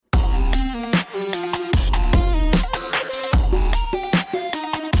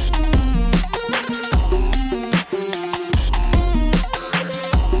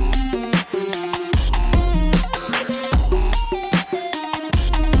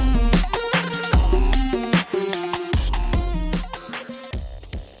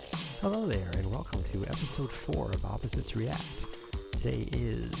4 of Opposites React. Today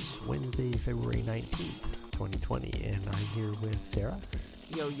is Wednesday, February 19th, 2020, and I'm here with Sarah.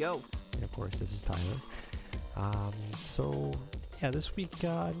 Yo. And of course, this is Tyler. This week,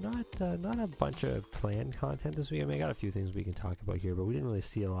 not a bunch of planned content this week. I mean, I got a few things we can talk about here, but we didn't really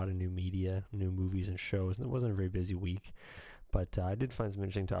see a lot of new media, new movies and shows, and it wasn't a very busy week. But I did find some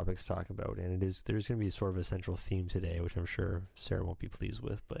interesting topics to talk about, and there's going to be sort of a central theme today, which I'm sure Sarah won't be pleased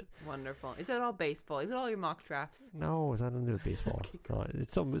with. But wonderful. Is it all baseball? Is it all your mock drafts? No, it's not nothing to do with baseball. Okay,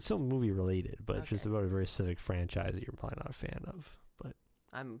 It's still movie related, but It's just about a very specific franchise that you're probably not a fan of. But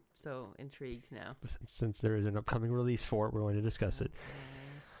I'm so intrigued now. Since there is an upcoming release for it, we're going to discuss it.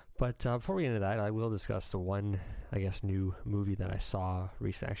 But before we get into that, I will discuss the one, new movie that I saw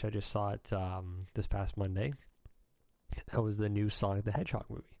recently. Actually, I just saw it this past Monday. That was the new Sonic the Hedgehog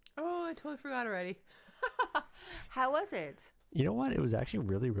movie. Oh, I totally forgot already. How was it? You know what? It was actually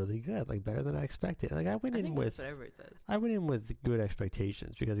really, really good. Like, better than I expected. Like, I went in with good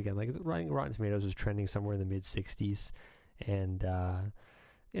expectations because, again, like, Rotten Tomatoes was trending somewhere in the mid 60s, and from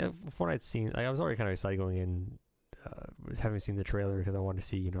what I'd seen, like, I was already kind of excited going in, having seen the trailer because I wanted to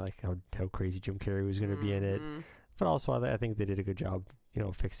see, how crazy Jim Carrey was going to be in it. But also, I think they did a good job,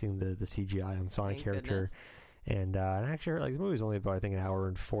 fixing the CGI on Sonic character. Goodness. And actually, like, the movie's only about, I think, an hour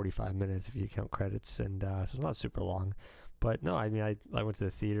and 45 minutes if you count credits, and so it's not super long. But no, I mean, I went to the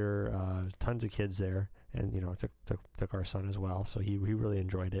theater, tons of kids there, and took our son as well, so he really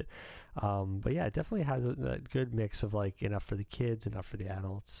enjoyed it. But yeah, it definitely has a good mix of, like, enough for the kids, enough for the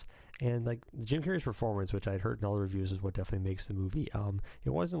adults, and, like, Jim Carrey's performance, which I'd heard in all the reviews, is what definitely makes the movie.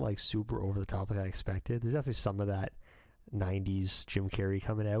 It wasn't, like, super over the top like I expected. There's definitely some of that 90s Jim Carrey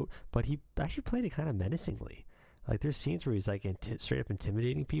coming out, but he actually played it kind of menacingly. Like, there's scenes where he's, like, straight up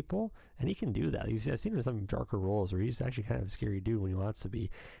intimidating people, and he can do that. I've seen him in some darker roles where he's actually kind of a scary dude when he wants to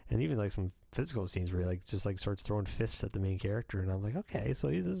be. And even, like, some physical scenes where he, like, just, like, starts throwing fists at the main character, and I'm like, okay, so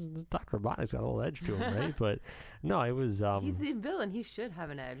Dr. Robotnik's got a little edge to him, right? But no, it was he's the villain. He should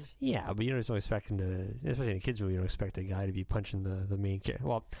have an edge. Yeah, but you don't expect him to, especially in a kids movie, you don't expect a guy to be punching the main character.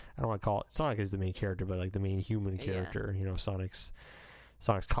 Well, I don't want to call it Sonic is the main character, but, like, the main human character, Sonic's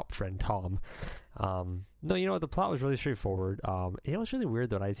cop friend Tom. No, the plot was really straightforward. It was really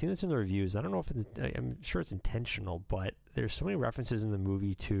weird though. I'd seen this in the reviews. I don't know if I'm sure it's intentional, but there's so many references in the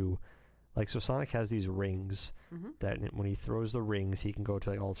movie to, like, so Sonic has these rings that when he throws the rings, he can go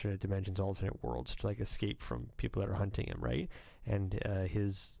to, like, alternate dimensions, alternate worlds to, like, escape from people that are hunting him, right? And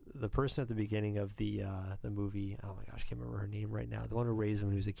the person at the beginning of the movie, oh my gosh, I can't remember her name right now. The one who raised him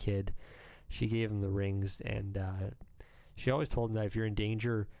when he was a kid, she gave him the rings, and she always told him that if you're in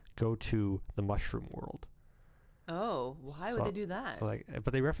danger, go to the mushroom world. Oh, why would they do that? So, like,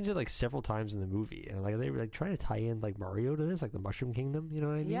 but they reference it, like, several times in the movie, and, like, they were, like, trying to tie in, like, Mario to this, like the Mushroom Kingdom. You know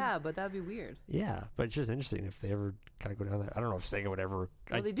what I mean? Yeah, but that'd be weird. Yeah, but it's just interesting if they ever kind of go down that. I don't know if Sega would ever.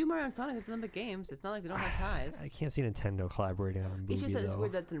 Well, they do Mario and Sonic. It's Olympic Games. It's not like they don't have ties. I can't see Nintendo collaborating on a movie. It's just that it's though.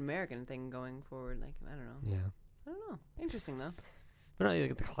 weird. That's an American thing going forward. Like, I don't know. Yeah. I don't know. Interesting though. But no,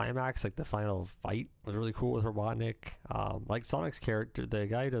 like, the climax, like, the final fight was really cool with Robotnik. Like, Sonic's character, the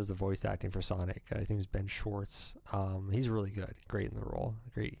guy who does the voice acting for Sonic, I think is Ben Schwartz. He's really good, great in the role,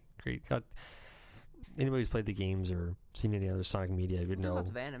 great. Got anybody who's played the games or seen any other Sonic media would know. There's lots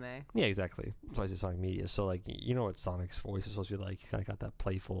of anime. Yeah, exactly. So I say Sonic media, so, like, you know what Sonic's voice is supposed to be like. Kind of got that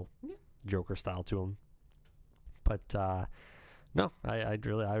playful Joker style to him. But no, I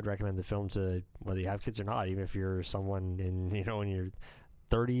would recommend the film to whether you have kids or not, even if you're someone in your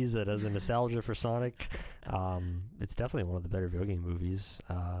 30s that has a nostalgia for Sonic. It's definitely one of the better video game movies.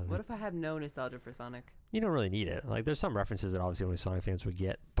 What if I have no nostalgia for Sonic? You don't really need it. Like, there's some references that obviously only Sonic fans would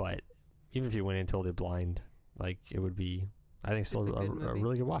get, but even if you went in totally blind, like, it would be, I think, still a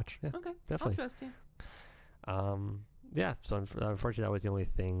really good watch. Yeah, okay, definitely. I'll trust you. Yeah, so unfortunately that was the only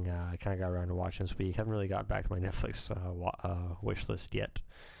thing I kind of got around to watching this week. Haven't really got back to my Netflix wish list yet,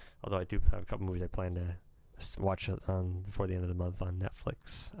 although I do have a couple movies I plan to watch before the end of the month on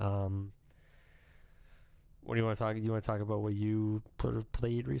Netflix. What do you want to talk? Do you want to talk about what you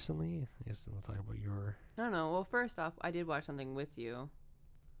played recently? I guess we'll talk about your. I don't know. Well, first off, I did watch something with you.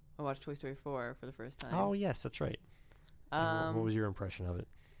 I watched Toy Story 4 for the first time. Oh yes, that's right. What was your impression of it?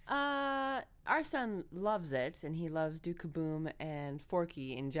 Our son loves it, and he loves Duke Kaboom and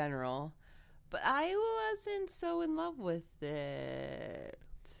Forky in general, but I wasn't so in love with it.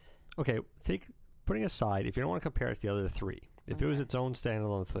 Okay, putting aside, if you don't want to compare it to the other three, if it was its own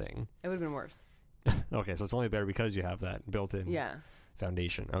standalone thing, it would have been worse. Okay, so it's only better because you have that built-in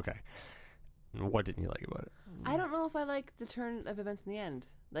foundation. Okay. What didn't you like about it? I don't know if I like the turn of events in the end.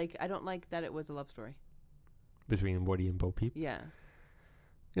 Like, I don't like that it was a love story. Between Woody and Bo Peep? Yeah.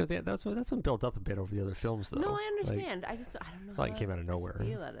 You know, that's been built up a bit over the other films, though. No, I understand. I don't know. It's like it came out of nowhere. I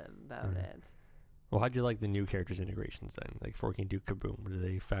feel about it. Well, how'd you like the new characters integrations then? Like Forky and Duke Kaboom, do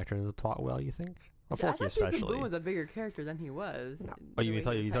they factor into the plot well, you think? Well, Yeah, Forky I thought especially. Kaboom was a bigger character than he was. No. the Oh, you way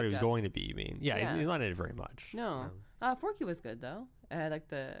thought he was hyped up. going to be? You mean? Yeah, Yeah. He's not in it very much. No. Forky was good though. I like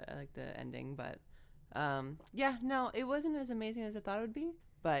the ending, but yeah, no, it wasn't as amazing as I thought it would be,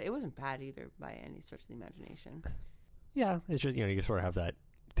 but it wasn't bad either by any stretch of the imagination. Yeah, it's just you sort of have that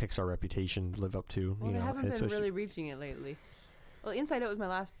Pixar reputation to live up to. Well, you they know, haven't been especially- really reaching it lately. Well, Inside Out was my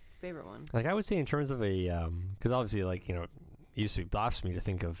last favorite one. Like I would say in terms of a because obviously it used to be blasphemy to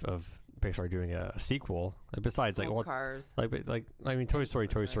think of Pixar doing a sequel. Besides Cars. I mean Toy Story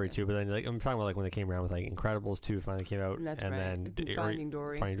 2, but then I'm talking about when they came around with Incredibles 2 finally came out, That's and right. then Finding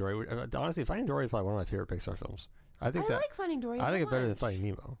Dory. Finding Dory. Honestly, Finding Dory is probably one of my favorite Pixar films. I like Finding Dory. I think a it's better than lot. Finding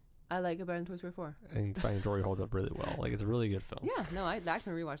Nemo. I like it better than Toy Story 4. And Finding Dory holds up really well. It's a really good film. Yeah, no, I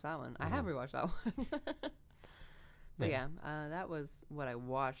can rewatch that one. I have rewatched that one. But yeah, that was what I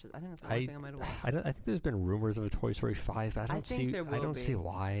watched. I think that's the only thing I might have watched. I think there's been rumors of a Toy Story 5, but I don't think there will I don't be. see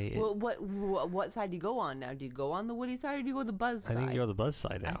why. Well, what side do you go on now? Do you go on the Woody side or do you go the Buzz side? I think you go the Buzz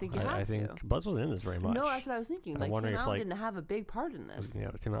side now. I think you I have think to. Buzz wasn't in this very much. No, that's what I was thinking. I'm Tim wondering if, Allen didn't have a big part in this.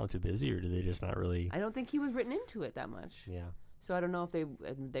 Was Tim Allen too busy, or did they just not really? I don't think he was written into it that much. Yeah. So I don't know if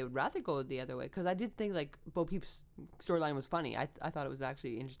they would rather go the other way, because I did think Bo Peep's storyline was funny. I thought it was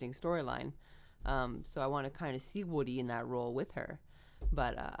actually an interesting storyline. So I want to kind of see Woody in that role with her.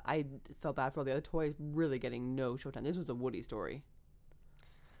 But I felt bad for all the other toys really getting no showtime. This was a Woody story.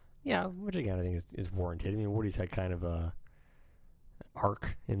 Yeah, which again I think is warranted. I mean, Woody's had kind of a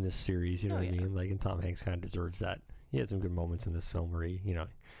arc in this series, you know what I mean? And Tom Hanks kind of deserves that. He had some good moments in this film where he,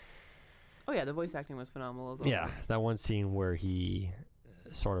 Oh yeah, the voice acting was phenomenal as well. Yeah, that one scene where he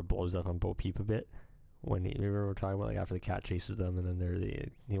sort of blows up on Bo Peep a bit. When remember we were talking about after the cat chases them, and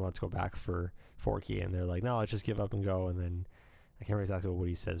then he wants to go back for Forky, and they're like, "No, let's just give up and go." And then I can't remember exactly what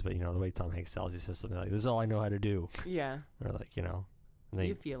Woody says, but the way Tom Hanks sells, he says something like, "This is all I know how to do." Yeah. Or and then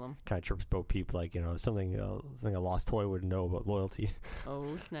You feel him. kind of trips Bo Peep something a lost toy would know about loyalty. Oh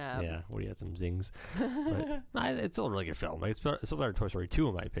snap! Yeah, Woody had some zings. But it's still a really good film. It's still better than Toy Story 2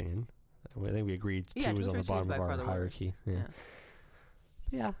 in my opinion. I think we agreed 2 was on the bottom of our hierarchy.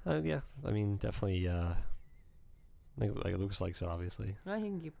 Yeah. I mean, definitely. I think Lucas likes it, obviously. Well, he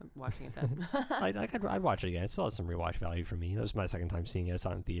can keep watching it then. I'd watch it again. It still has some rewatch value for me. That was my second time seeing it. I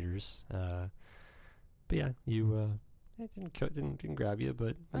saw it in theaters. But yeah, it didn't grab you,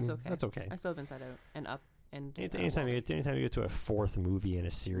 but that's okay. I still have Inside Out and Up and. Anytime you get to a fourth movie in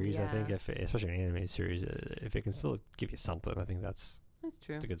a series, I think especially an animated series, if it can still give you something, I think that's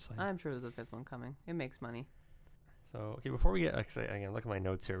true. It's a good sign. I'm sure there's a fifth one coming. It makes money. So, okay, before we get, actually, again, look at my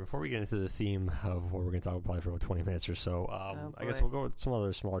notes here. Before we get into the theme of what we're going to talk about probably for about 20 minutes or so, I guess we'll go with some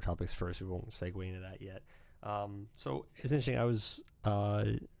other smaller topics first. We won't segue into that yet. So, it's interesting. I was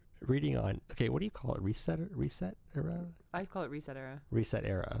reading on, what do you call it? Reset Era? I call it Reset Era. Reset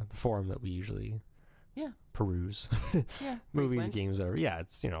Era, the forum that we usually peruse. Movies, games, whatever. Yeah,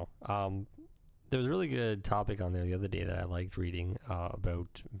 it's, there was a really good topic on there the other day that I liked reading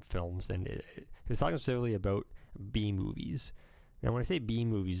about films, and it was talking specifically about B movies. Now, when I say B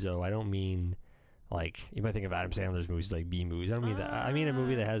movies, though, I don't mean you might think of Adam Sandler's movies like B movies. I don't mean that. I mean a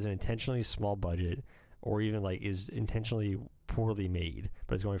movie that has an intentionally small budget, or even is intentionally poorly made,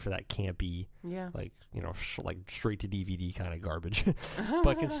 but it's going for that campy, straight to DVD kind of garbage,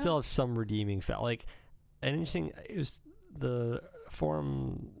 but can still have some redeeming an interesting. It was the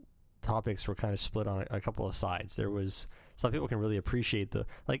forum topics were kind of split on a couple of sides. There was some people can really appreciate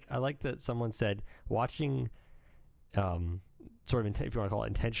I like that someone said watching sort of if you want to call it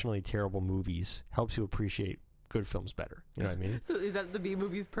intentionally terrible movies helps you appreciate good films better. You know what I mean? So is that the B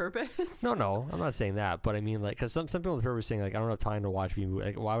movie's purpose? No, I'm not saying that, but I mean because some people in the are saying I don't have time to watch B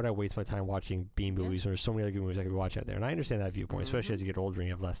movies. Why would I waste my time watching B movies when there's so many other good movies I could be watching out there? And I understand that viewpoint, especially as you get older and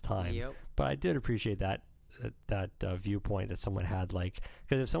you have less time. Yep. But I did appreciate that viewpoint that someone had, because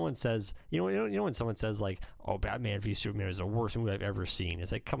if someone says, when someone says oh, Batman v Superman is the worst movie I've ever seen,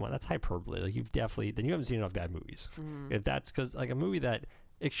 it's like, come on, that's hyperbole. You haven't seen enough bad movies. If that's because a movie that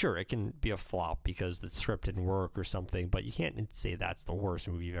it can be a flop because the script didn't work or something, but you can't say that's the worst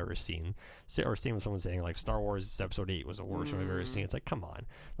movie you've ever seen. Or same with someone saying Star Wars Episode 8 was the worst movie I've ever seen. It's like, come on,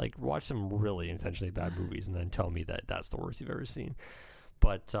 watch some really intentionally bad movies and then tell me that that's the worst you've ever seen.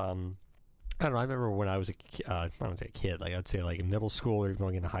 But I don't know. I remember when I was I don't say a kid, I'd say in middle school or even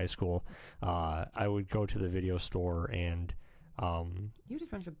going into high school, I would go to the video store and you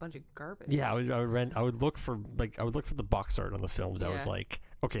just rent a bunch of garbage. Yeah, I would look for the box art on the films that was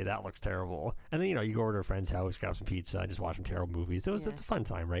okay, that looks terrible. And then, you go over to a friend's house, grab some pizza, and just watch some terrible movies. It's a fun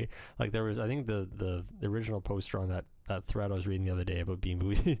time, right? Like there was, I think the original poster on that thread I was reading the other day about B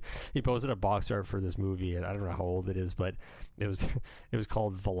movie, he posted a box art for this movie, and I don't know how old it is, but it was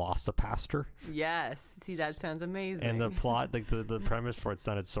called Velocipaster. Yes. See, that sounds amazing. And the plot, like the premise for it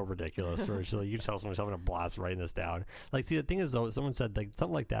sounded so ridiculous. Where it's like, you tell someone's having a blast writing this down. Like, see, the thing is though, someone said like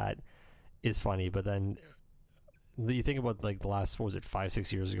something like that is funny, but then you think about like the last, what was it,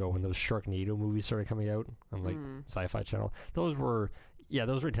 5-6 years ago when those Sharknado movies started coming out on like Sci-Fi Channel. Those were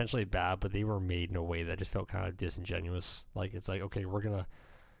intentionally bad, but they were made in a way that just felt kind of disingenuous. Like, it's like, okay, we're gonna,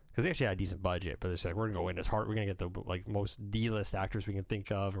 because they actually had a decent budget, but it's like, we're gonna go in as hard, we're gonna get the like most D-list actors we can think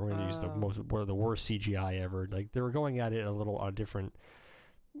of, and we're gonna use the worst CGI ever. Like, they were going at it on a different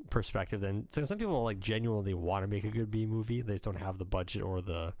perspective than, so some people like genuinely want to make a good B movie. They just don't have the budget or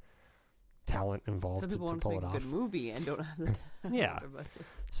the talent involved to pull it off. Some people want to make a good movie and don't have the yeah.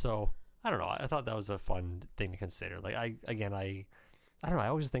 So I don't know. I thought that was a fun thing to consider. Like, I don't know. I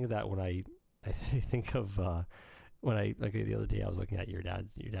always think of that when I think of when I, like, the other day I was looking at your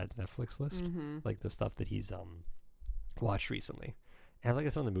dad's Netflix list, like the stuff that he's watched recently, and I look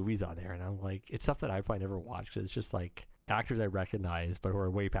at some of the movies on there, and I'm like, it's stuff that I probably never watched because it's just like actors I recognize, but who are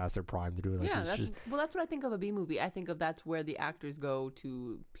way past their prime. They're doing like that's what I think of a B movie. I think of that's where the actors go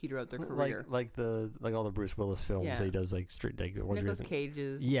to peter out their career, like all the Bruce Willis films. Yeah. That he does like straight like Nicolas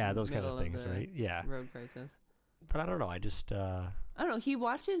Cage's, those kind of things, right? Yeah, Road Crisis. But I don't know. I just I don't know. He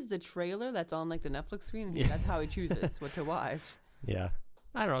watches the trailer that's on like the Netflix screen, and that's how he chooses what to watch. Yeah.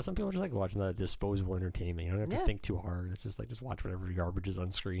 I don't know. Some people just like watching the disposable entertainment. You don't have to think too hard. It's just like, just watch whatever garbage is on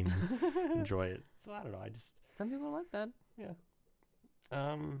screen. Enjoy it. So I don't know. Some people like that. Yeah.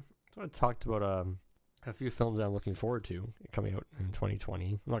 So I talked about a few films that I'm looking forward to coming out in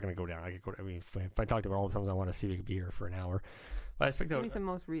 2020. I'm not going to go down. I mean, if I talked about all the films I want to see, we could be here for an hour. But I picked out. Give me some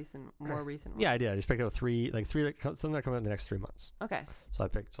more recent ones. Yeah, I did. I just picked out three some that come out in the next 3 months. Okay. So I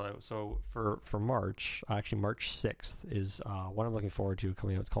picked so for March, actually March 6th is one I'm looking forward to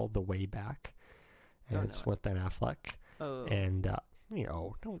coming out. It's called The Way Back, and it's with Ben Affleck. Oh. And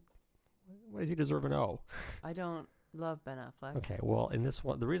don't. Why does he deserve an O? I don't love Ben Affleck. Okay, well, in this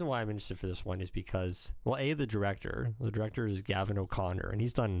one, the reason why I'm interested for this one is because, well, the director is Gavin O'Connor, and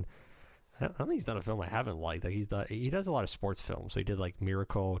he's done. I don't think he's done a film I haven't liked. Like, he does a lot of sports films. So he did like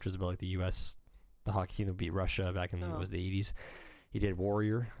Miracle, which was about like the hockey team that beat Russia back in was the 80s. He did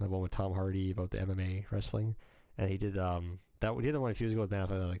Warrior, the one with Tom Hardy about the MMA wrestling, and he did we did the one a few years ago with Ben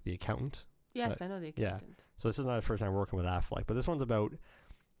Affleck, like The Accountant. Yes, I know The Accountant. Yeah. So this is not the first time working with Affleck, but this one's about.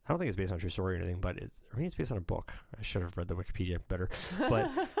 I don't think it's based on a true story or anything, but it's based on a book. I should have read the Wikipedia better.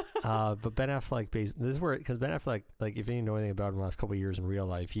 But Ben Affleck, this is where, because Ben Affleck, like, if you didn't know anything about him the last couple of years in real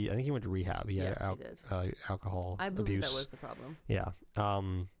life, I think he went to rehab. He had he did. Alcohol I believe abuse. That was the problem. Yeah.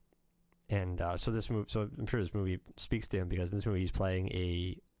 So this movie, so I'm sure this movie speaks to him because in this movie he's playing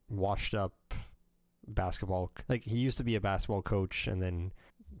a washed up basketball, like he used to be a basketball coach and then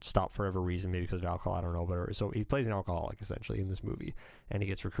stopped for whatever reason, maybe because of alcohol, I don't know, but so he plays an alcoholic essentially in this movie, and he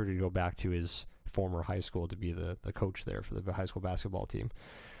gets recruited to go back to his former high school to be the coach there for the high school basketball team.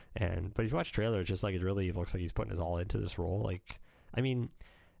 But if you watch the trailer, it's just like, it really looks like he's putting his all into this role. Like, I mean,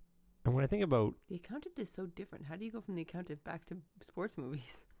 and when I think about The Accountant is so different. How do you go from The Accountant back to sports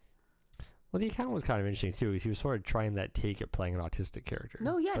movies? Well, The Accountant was kind of interesting too, because he was sort of trying that take at playing an autistic character.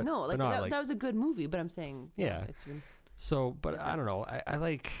 That was a good movie, but I'm saying it's been... So, but I don't know. I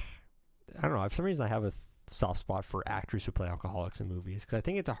don't know. For some reason, I have a soft spot for actors who play alcoholics in movies, because I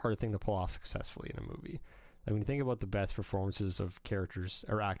think it's a hard thing to pull off successfully in a movie. Like, when you think about the best performances of characters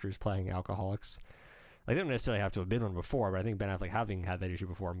or actors playing alcoholics, I don't necessarily have to have been one before, but I think Ben Affleck having had that issue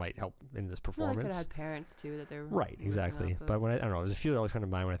before might help in this performance. Well, they could have had parents too that they were right, exactly. But when I don't know, there's a few that always come to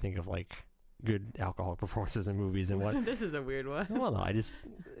mind when I think of like good alcoholic performances in movies and what. This is a weird one. Well, no, I just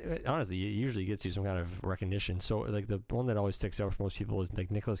honestly, it usually gets you some kind of recognition. So, like, the one that always sticks out for most people is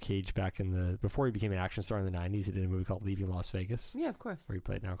like Nicolas Cage back before he became an action star in the 90s. He did a movie called Leaving Las Vegas. Yeah, of course. Where he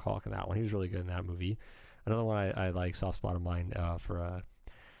played an alcoholic in that one. He was really good in that movie. Another one I like, soft spot of mine for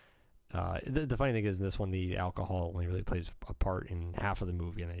the funny thing is, in this one, the alcohol only really plays a part in half of the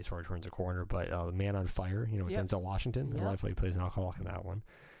movie, and then he sort of turns a corner. But The Man on Fire, with Denzel Washington, I like how he plays an alcoholic in that one.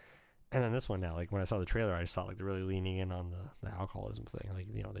 And then this one now, like, when I saw the trailer, I just thought, like, they're really leaning in on the alcoholism thing. Like,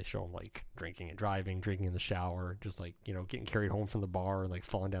 they show him, like, drinking and driving, drinking in the shower, just, like, getting carried home from the bar, like,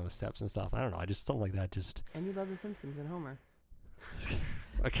 falling down the steps and stuff. I don't know. I just, something like that just... And you love The Simpsons and Homer.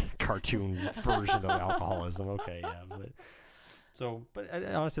 A cartoon version of alcoholism. Okay, yeah. But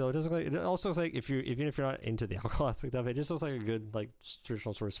honestly, though, it also looks like, even if you're not into the alcohol aspect of it, it just looks like a good, like,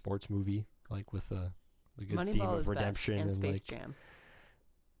 traditional sort of sports movie, like, with a good Moneyball theme of redemption and Space like... Jam.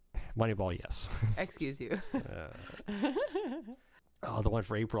 Moneyball, yes. Excuse you. The one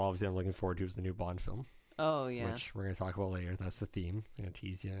for April, obviously, I'm looking forward to is the new Bond film. Oh, yeah. Which we're going to talk about later. That's the theme. I'm going to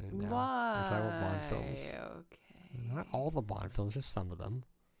tease you now. Why? We're talking about Bond films. Okay. Not all the Bond films, just some of them.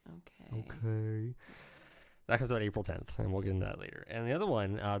 Okay. Okay. That comes out April 10th, and we'll get into that later. And the other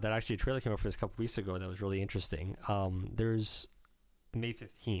one, that actually a trailer came out for this a couple weeks ago that was really interesting. There's May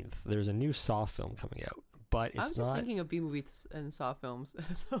 15th. There's a new Saw film coming out, but it's not... I was just thinking of B movies and Saw films.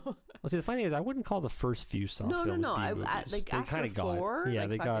 So. Well, see, the funny thing is, I wouldn't call the first few Saw films B movies. Like they after kind of got, 4, yeah, like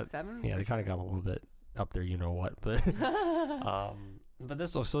they 5, got, 6, 7. yeah, they kind of got a little bit up there, you know what? But but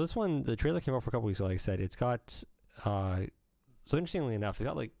this one, the trailer came out for a couple weeks ago. Like I said, it's got so interestingly enough, it's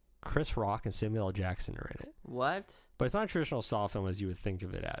got like Chris Rock and Samuel L. Jackson are in it. What? But it's not a traditional Saw film as you would think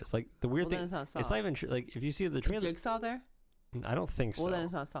of it as. Like the weird thing, then it's not Saw. It's not even like if you see the trailer. Is Jigsaw there? I don't think so. Well, then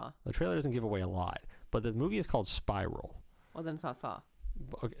it's not Saw. The trailer doesn't give away a lot, but the movie is called Spiral. Well, then it's not Saw.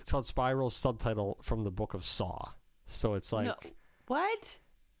 Okay, it's called Spiral, subtitle from the Book of Saw. So it's like No. What?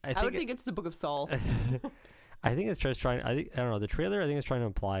 I would think it's the Book of Saul. I think it's just trying. I don't know. The trailer, I think, is trying to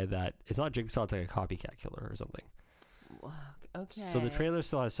imply that it's not Jigsaw. It's like a copycat killer or something. Okay. So the trailer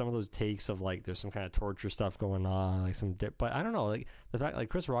still has some of those takes of like there's some kind of torture stuff going on, like some but I don't know, like the fact like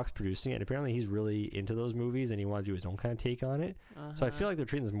Chris Rock's producing it, and apparently he's really into those movies and he wanted to do his own kind of take on it. So I feel like they're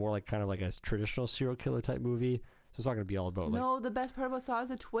treating this more like kind of like a traditional serial killer type movie. So it's not going to be all about No, the best part about Saw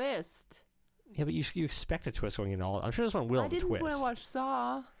is a twist. Yeah, but you expect a twist going in all. I'm sure this one will have a twist. I didn't when I watched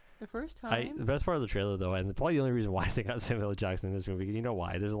Saw the first time. The best part of the trailer though, and probably the only reason why they got Samuel L. Jackson in this movie, because you know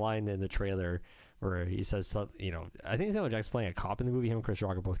why? There's a line in the trailer where he says, you know, I think Samuel L. Jackson's playing a cop in the movie. Him and Chris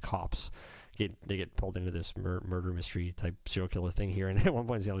Rock are both cops. They get pulled into this murder mystery type serial killer thing here, and at one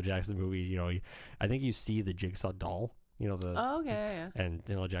point in Samuel L. Jackson's movie, you know, I think you see the Jigsaw doll. You know the. Oh, okay, yeah. And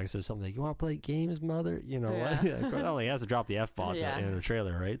Samuel L. Jackson says something like, "You want to play games, mother?" You know, yeah. Well, he has to drop the F-bomb in the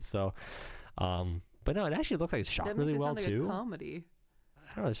trailer, right? So, but no, it actually looks like it's shot really well like too. A comedy.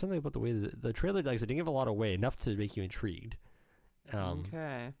 I don't know. There's something about the way the trailer, like I said, didn't give a lot away, enough to make you intrigued.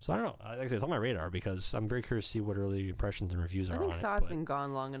 Okay. So I don't know. Like I said, it's on my radar because I'm very curious to see what early impressions and reviews are on it. I think Saw's been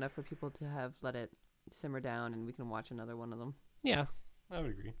gone long enough for people to have let it simmer down, and we can watch another one of them. Yeah, I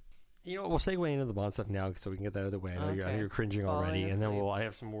would agree. You know, we'll segue into the Bond stuff now so we can get that out of the way. I know you're cringing already, and then I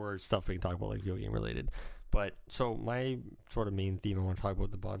have some more stuff we can talk about, like video game related. But so my sort of main theme I want to talk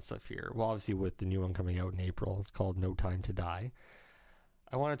about the Bond stuff here. Well, obviously with the new one coming out in April, it's called No Time to Die.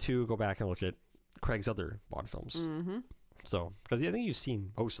 I wanted to go back and look at Craig's other Bond films. Mm-hmm. So, because I think you've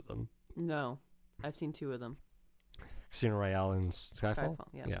seen most of them. No, I've seen 2 of them. Casino Royale and Skyfall?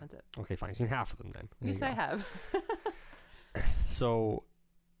 Yeah, that's it. Okay, fine. You've seen half of them then. Yes, I have. So,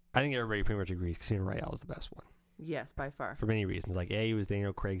 I think everybody pretty much agrees Casino Royale is the best one. Yes, by far. For many reasons. Like, A, it was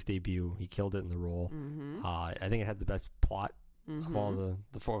Daniel Craig's debut. He killed it in the role. Mm-hmm. I think it had the best plot of all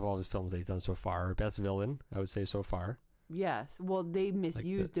the 4 of all his films that he's done so far. Best villain, I would say, so far. Yes. Well, they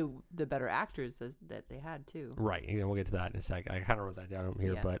misused the better actors that they had, too. Right. And we'll get to that in a sec. I kind of wrote that down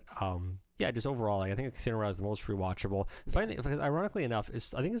here. Yeah. But, just overall, like, I think Casino Royale is the most rewatchable. Yes. Ironically enough,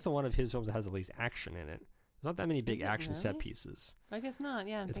 I think it's the one of his films that has the least action in it. There's not that many big action set pieces. I guess not,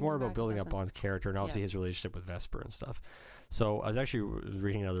 yeah. It's more about building up Bond's character and obviously his relationship with Vesper and stuff. So I was actually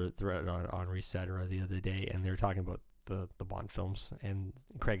reading another thread on Reset the other day, and they were talking about the Bond films and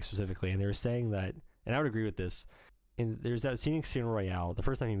Craig specifically, and they were saying that, and I would agree with this, and there's that scene in Casino Royale, the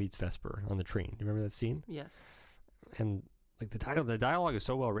first time he meets Vesper on the train. Do you remember that scene? Yes. And like the dialogue is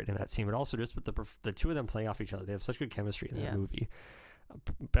so well written in that scene, but also just with the two of them playing off each other, they have such good chemistry in that movie.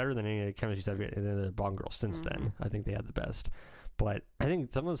 Better than any of the chemistry I've in the Bond girls since then. I think they had the best. But I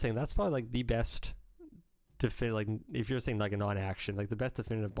think someone was saying that's probably like the best like if you're saying like a non-action, like the best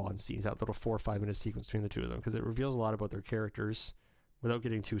definitive Bond scenes, that little 4 or 5 minute sequence between the two of them, because it reveals a lot about their characters without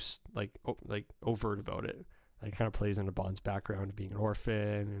getting too like overt about it. Like kind of plays into Bond's background of being an orphan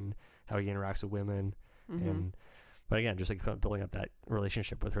and how he interacts with women, but again, just like kind of building up that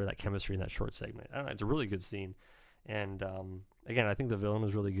relationship with her, that chemistry in that short segment. I don't know, it's a really good scene, and again, I think the villain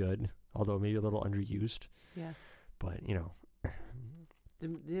was really good, although maybe a little underused. Yeah, but you know,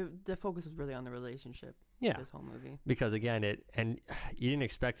 the focus was really on the relationship. Yeah, this whole movie, because again, you didn't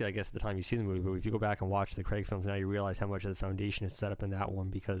expect it, I guess, at the time you see the movie, but if you go back and watch the Craig films now, you realize how much of the foundation is set up in that one,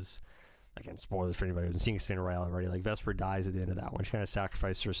 because. Again, spoilers for anybody who hasn't seen Casino Royale already. Like, Vesper dies at the end of that one. She kind of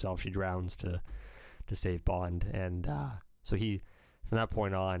sacrifices herself. She drowns to save Bond. And so from that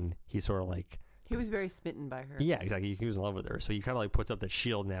point on, he's sort of like... He was very smitten by her. Yeah, exactly. He was in love with her. So he kind of like puts up that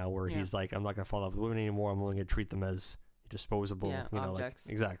shield now where he's like, I'm not going to fall in love with women anymore. I'm only going to treat them as disposable. objects.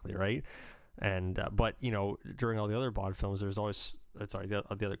 Exactly, right? And but during all the other Bond films, there's always the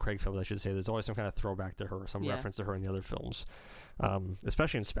other Craig films, I should say, there's always some kind of throwback to her, some reference to her in the other films,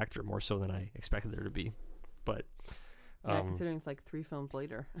 especially in Spectre, more so than I expected there to be. But considering it's like 3 films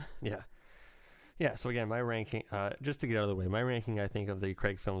later. Yeah. So again, my ranking, just to get out of the way, my ranking, I think, of the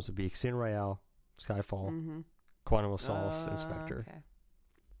Craig films would be Casino Royale, Skyfall, Quantum of Solace, and Spectre. Okay.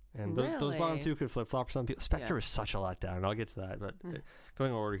 And those bottom two could flip flop for some people. Spectre is such a letdown, and I'll get to that. But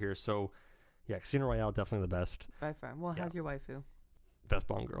going in order here, so yeah, Casino Royale definitely the best by far. Well, how's your waifu? Best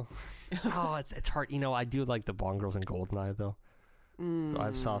Bond girl. It's hard. I do like the Bond girls in Goldeneye though. I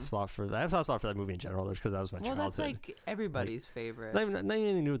have a soft spot for that. I have a soft spot for that movie in general, just because that was my childhood. Well, that's like everybody's favorite. Not even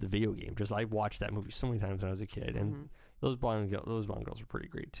anything to do with the video game. Just I watched that movie so many times when I was a kid, and those Bond girls were pretty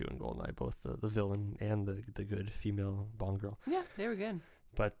great too in Goldeneye, both the villain and the good female Bond girl. Yeah, they were good.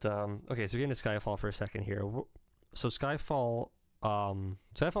 But okay, so getting to Skyfall for a second here. So Skyfall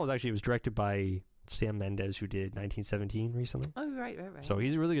was directed by Sam Mendes, who did 1917 recently. Oh, right. So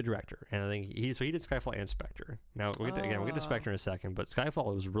he's a really good director, and I think he did Skyfall and Spectre. Now we'll get to Spectre in a second, but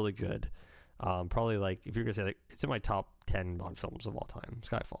Skyfall was really good. Probably like if you're gonna say like it's in my top 10 Bond films of all time.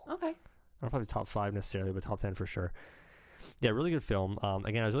 Skyfall. Okay. I don't know if it's top 5 necessarily, but top 10 for sure. Yeah, really good film.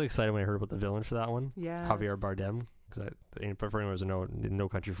 Again, I was really excited when I heard about the villain for that one. Yeah. Javier Bardem. Because for anyone who's No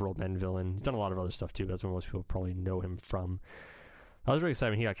Country for Old Men villain, he's done a lot of other stuff too. That's what most people probably know him from. I was really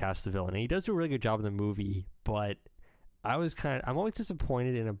excited when he got cast as the villain, and he does do a really good job in the movie. But I'm always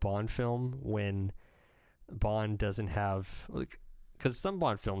disappointed in a Bond film when Bond doesn't have because some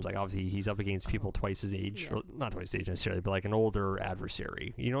Bond films, like obviously he's up against people twice his age, or not twice his age necessarily, but like an older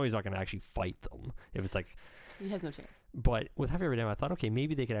adversary. He's not going to actually fight them if it's like. He has no chance. But with Javier Bardem, I thought, okay,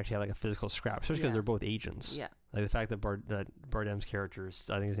 maybe they could actually have like a physical scrap, especially because they're both agents. Yeah. Like the fact that Bardem's character,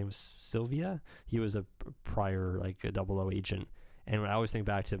 I think his name was Sylvia, he was a prior like a 00 agent. And I always think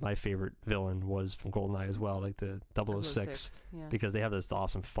back to my favorite villain was from GoldenEye as well, like the 006, because they have this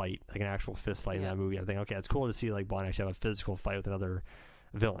awesome fight, like an actual fist fight in that movie. I think, okay, it's cool to see like Bond actually have a physical fight with another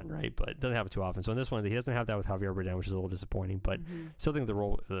villain, right? But it doesn't happen too often. So in this one, he doesn't have that with Javier Bardem, which is a little disappointing. But still think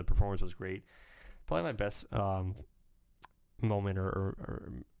the performance was great. Probably my best moment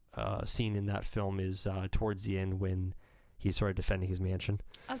or scene in that film is towards the end when he's sort of defending his mansion.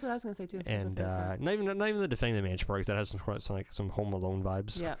 That's what I was going to say too. And not even the defending the mansion part, because that has some Home Alone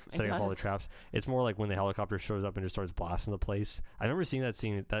vibes. Yeah, setting up all the traps. It's more like when the helicopter shows up and just starts blasting the place. I remember seeing that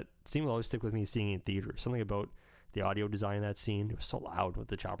scene. That scene will always stick with me, seeing it in theater. Something about the audio design in that scene. It was so loud with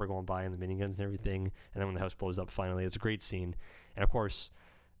the chopper going by and the miniguns and everything. And then when the house blows up finally, it's a great scene. And of course,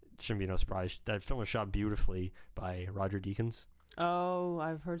 shouldn't be no surprise, that film was shot beautifully by Roger Deakins. Oh,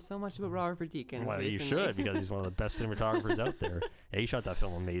 I've heard so much about Robert Deakins. Well, recently. You should, because he's one of the best cinematographers out there. Yeah, he shot that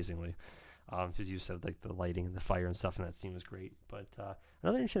film amazingly. His use of like the lighting and the fire and stuff in that scene was great. But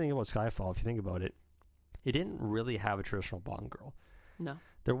another interesting thing about Skyfall, if you think about it, it didn't really have a traditional Bond girl. No.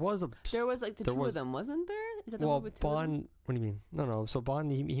 There was like the two of them, wasn't there? Is that the movie with two Bond. of them? What do you mean? No. So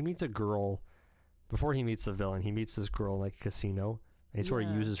Bond, he meets a girl before he meets the villain. He meets this girl in like a casino. And he sort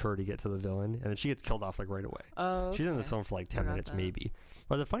of uses her to get to the villain, and then she gets killed off like right away. Oh, okay. She's in the film for like 10 minutes maybe.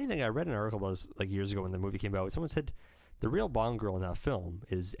 But the funny thing, I read an article was like years ago when the movie came out. Someone said the real Bond girl in that film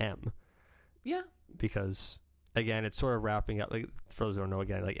is M. Yeah. Because again, it's sort of wrapping up. Like for those who don't know,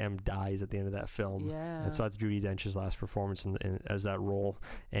 again, like M dies at the end of that film. Yeah. And so that's Judi Dench's last performance as that role.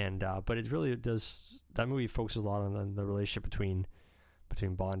 And but it does that movie focuses a lot on the relationship between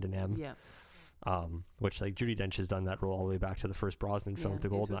Bond and M. Yeah. Which like Judi Dench has done that role all the way back to the first Brosnan film to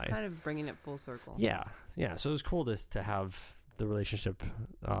Goldeneye. It's kind of bringing it full circle. Yeah. So it was cool to have the relationship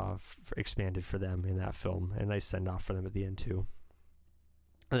expanded for them in that film, and a nice send off for them at the end too.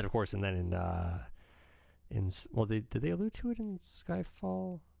 And then of course, did they allude to it in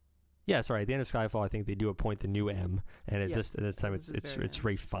Skyfall? Yeah, sorry. At the end of Skyfall, I think they do appoint the new M, and at this time it's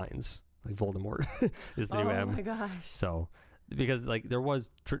Ralph Fiennes, like Voldemort is the new M. Oh my gosh! So. Because like there was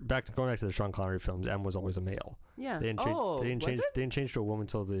going back to the Sean Connery films, M was always a male. Yeah. They didn't change to a woman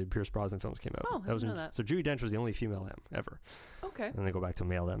until the Pierce Brosnan films came out. Oh, I didn't know that. So Judi Dench was the only female M ever. Okay. And they go back to a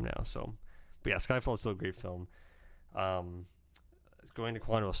male M now. So, but yeah, Skyfall is still a great film. Going to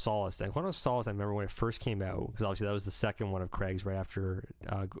Quantum of Solace then. Quantum of Solace, I remember when it first came out, because obviously that was the second one of Craig's right after.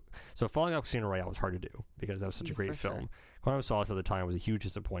 So following up Casino Royale was hard to do because that was such a great film. Sure. Quantum of Solace at the time was a huge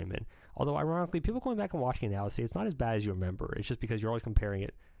disappointment. Although ironically, people going back and watching it now say it's not as bad as you remember. It's just because you're always comparing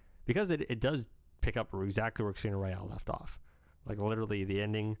it, because it does pick up exactly where Casino Royale left off. Like literally the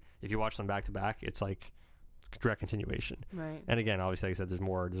ending, if you watch them back to back, it's like direct continuation. Right. And again, obviously, like I said, there's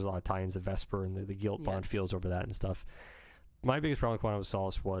a lot of tie-ins of Vesper and the guilt Bond feels over that and stuff. My biggest problem with Quantum of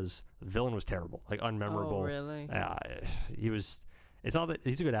Solace was the villain was terrible, like unmemorable. Oh, really? He was, it's not that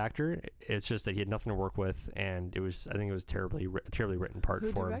he's a good actor. It's just that he had nothing to work with, and I think it was terribly written part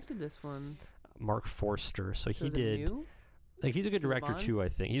Who for him. directed this one? Mark Forster. So he is it did. new? Like he's a good To director Bond? too. I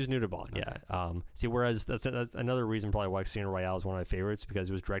think he's new to Bond. Okay. Yeah. See, whereas that's another reason probably why Casino Royale is one of my favorites, because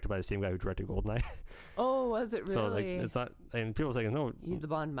it was directed by the same guy who directed GoldenEye. Oh, was it really? So like it's not, and people say no, He's the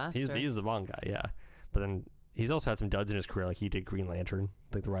Bond master. he's the Bond guy. Yeah, but then he's also had some duds in his career. Like he did Green Lantern,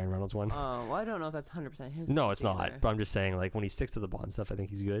 like the Ryan Reynolds one. Oh, well, I don't know if that's 100% his. No, fault it's not. either. But I'm just saying, like when he sticks to the Bond stuff, I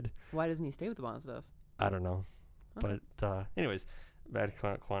think he's good. Why doesn't he stay with the Bond stuff? I don't know. Okay. But anyways, Bad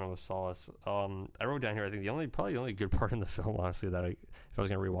Quantum of Solace. I wrote down here, I think probably the only good part in the film, honestly, that if I was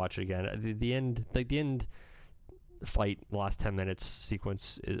gonna rewatch it again, the end fight, the last 10 minutes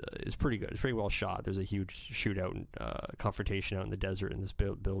sequence is pretty good. It's pretty well shot. There's a huge shootout and confrontation out in the desert in this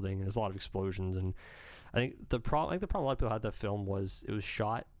building, and there's a lot of explosions. And I think the problem a lot of people had that film was it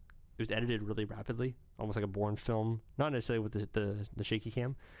was edited really rapidly, almost like a Bourne film. Not necessarily with the shaky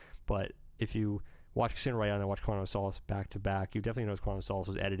cam, but if you watch Casino Royale and then watch Quantum of Solace back to back, you definitely notice Quantum of Solace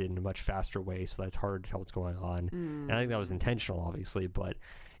was edited in a much faster way, so that's hard to tell what's going on. And I think that was intentional, obviously, but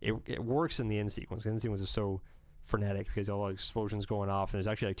it works in the end sequence. The end sequence is so frenetic because all the explosions going off, and there's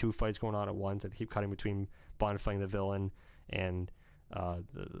actually like two fights going on at once that keep cutting between Bond fighting the villain and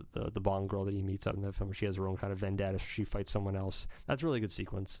the Bond girl that he meets out in the film. She has her own kind of vendetta, so she fights someone else. That's a really good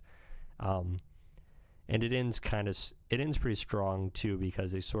sequence. And it ends pretty strong too,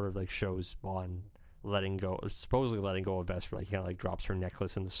 because they sort of like shows Bond supposedly letting go of Vesper. Like he kind of like drops her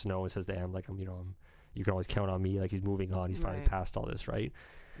necklace in the snow and says to him, like, you can always count on me. Like he's moving on. He's finally past all this, right?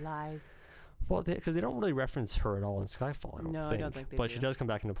 Lies. Well, because they don't really reference her at all in Skyfall, I don't think. But do. she does come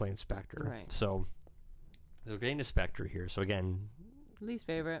back into play in Spectre. Right. So we're getting to Spectre here. So again, Least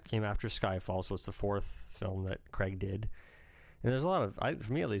favorite. came after Skyfall, so it's the fourth film that Craig did. And there's a lot of,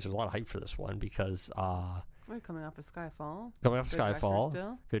 for me at least, there's a lot of hype for this one because We're coming off of Skyfall. coming off Good director Skyfall,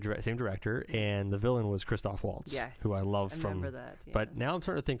 still? same director, and the villain was Christoph Waltz, Yes. who I love I from. remember that. Yes. But now I'm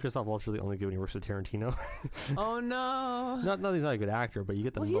starting to think Christoph Waltz really only good when he works with Tarantino. Oh no. not that he's not a good actor, but you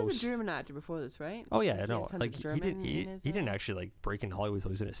get the well, most. he was a German actor before this, right? Oh yeah, Like, no, has tons of like he German in his, didn't actually like break into Hollywood until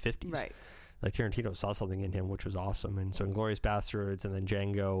he was in his 50s. Right. Like Tarantino saw something in him, which was awesome, and so Inglourious Bastards, and then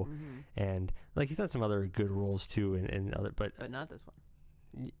Django, and like he's done some other good roles too, and other, but not this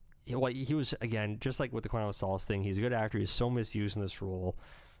one. well, he was, again, just like with the Quantum of Solace thing, he's a good actor. He's so misused in this role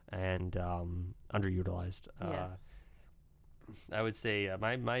and underutilized. Yes. I would say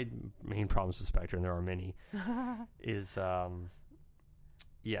my main problems with Spectre, and there are many, is the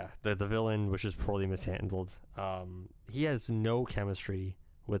villain, which is poorly mishandled. He has no chemistry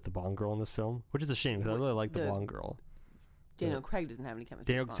with the Bond girl in this film, which is a shame because I really like the Bond girl. Daniel Craig doesn't have any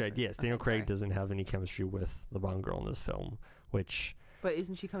chemistry. Daniel Craig doesn't have any chemistry with the Bond girl in this film, which. But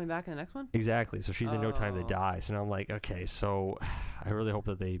isn't she coming back in the next one? Exactly. So she's in No Time to Die. So now I'm like, okay, so I really hope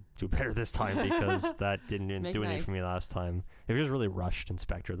that they do better this time because that didn't do anything for me last time. It was just really rushed in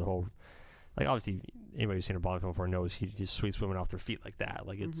Spectre. The whole, like, obviously anybody who's seen a Bond film before knows he just sweeps women off their feet like that.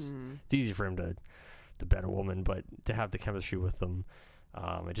 Like it's easy for him to bet a woman, but to have the chemistry with them,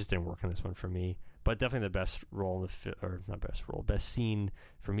 it just didn't work in this one for me. But definitely the best role best scene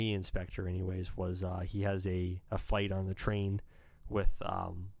for me in Spectre, anyways, was he has a fight on the train with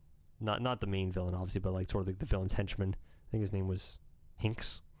not the main villain obviously, but like sort of like the villain's henchman. I think his name was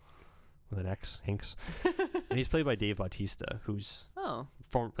Hinks with an X, Hinks. And he's played by Dave Bautista, who's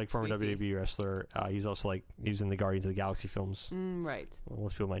former WWE wrestler. He's also he was in the Guardians of the Galaxy films. Right.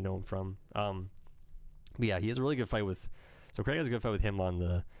 Most people might know him from. But yeah, he has a really good fight with. So Craig has a good fight with him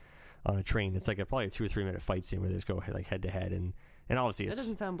on a train. It's like probably a 2 or 3 minute fight scene where they just go like head to head, and obviously that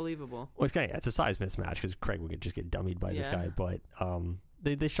doesn't sound believable. Well, it's a size mismatch because Craig would just get dummied by this guy, but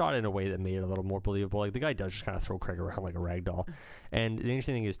they shot it in a way that made it a little more believable. Like the guy does just kind of throw Craig around like a rag doll. And the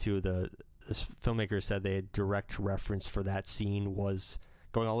interesting thing is too, this filmmaker said they had direct reference for that scene was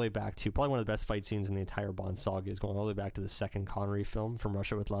going all the way back to probably one of the best fight scenes in the entire Bond saga, is going all the way back to the second Connery film, From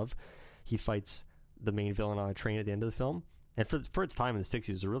Russia with Love. He fights the main villain on a train at the end of the film. And for its time in the 60s,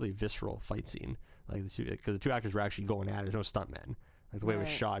 it's a really visceral fight scene. Like because the two actors were actually going at it. There's no stuntmen. Like the way it was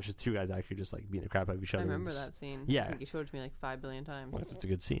shot, it's just two guys actually just like beating the crap out of each other. I remember that scene. Yeah. I think you showed it to me like 5 billion times. Well, it's a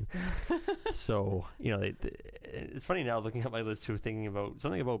good scene. So, it's funny now looking at my list too, thinking about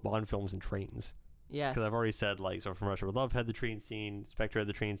something about Bond films and trains. Yes. Because I've already said, so From Russia with Love had the train scene, Spectre had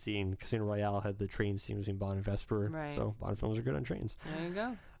the train scene, Casino Royale had the train scene between Bond and Vesper. Right. So Bond films are good on trains. There you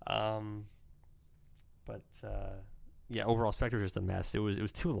go. Yeah, overall Spectre was just a mess. It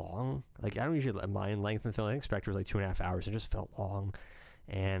was too long. Like I don't usually mind length in film. I think Spectre was like 2.5 hours. It just felt long,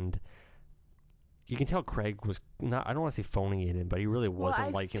 and you can tell Craig was not. I don't want to say phoning it in, but he really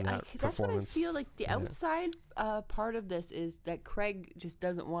wasn't liking that that's what I performance. feel like. The outside part of this is that Craig just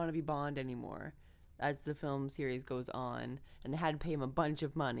doesn't want to be Bond anymore as the film series goes on, and they had to pay him a bunch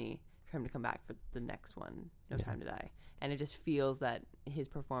of money for him to come back for the next one, No Time to Die. And it just feels that his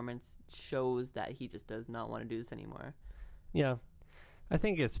performance shows that he just does not want to do this anymore. Yeah. I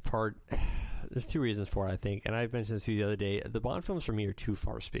think it's part... There's two reasons for it, I think. And I mentioned this to you the other day. The Bond films for me are too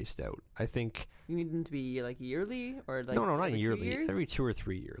far spaced out. I think... You need them to be like yearly? Or like no, not every yearly. 2 years? Every 2 or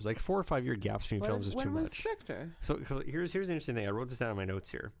 3 years. Like 4 or 5 year gaps between films is too when was much. Spectre? So here's an interesting thing. I wrote this down in my notes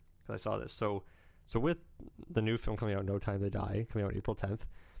here because I saw this. So with the new film coming out, No Time to Die, coming out April 10th,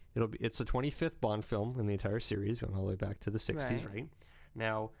 it's the 25th Bond film in the entire series, going all the way back to the 60s, right?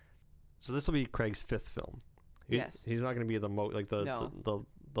 Now, so this will be Craig's 5th film. Yes. He's not going to be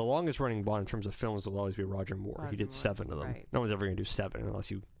the longest running Bond in terms of films will always be Roger Moore. He did 7 of them. Right. No one's ever going to do 7 unless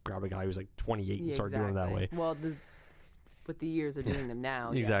you grab a guy who's like 28 and start doing it that way. Well, with the years of doing them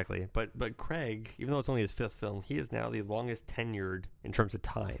now. Exactly. Yes. But Craig, even though it's only his 5th film, he is now the longest tenured in terms of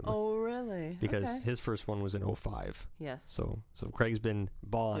time. Oh, really? Because his first one was in 2005. Yes. So Craig's been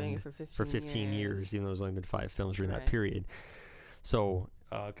Bond doing it for 15 years, even though there's only been 5 films during that period. So,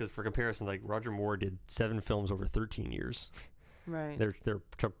 because for comparison, like Roger Moore did 7 films over 13 years. Right. They're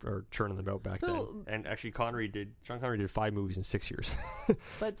churning them out back then. And actually, Sean Connery did 5 movies in 6 years.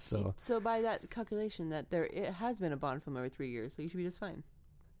 But so by that calculation, it has been a Bond film every 3 years, so you should be just fine.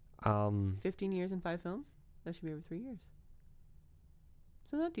 15 years and 5 films, that should be every 3 years.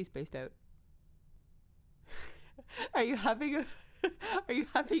 So not too spaced out. Are you having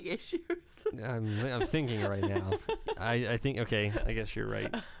issues? I'm thinking right now. I think okay. I guess you're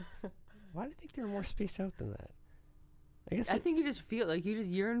right. Why do you think they're more spaced out than that? I think you just feel like you just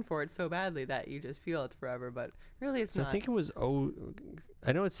yearn for it so badly that you just feel it's forever, but really it's not. I think it was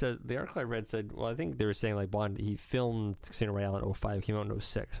I know it says the article I read said. Well, I think they were saying like Bond. He filmed Casino Royale in 2005, came out in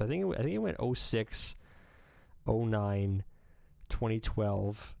 2006. So I think it went 2006, 2009,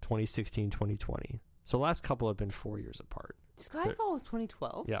 2012, 2016, 2020. So the last couple have been 4 years apart. Skyfall was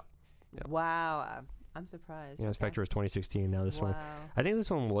 2012. Yeah. Wow. I'm surprised. Yeah, Spectre was 2016. Now this one, I think this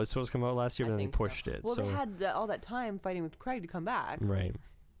one was supposed to come out last year, but then they pushed it. Well, they had all that time fighting with Craig to come back, right?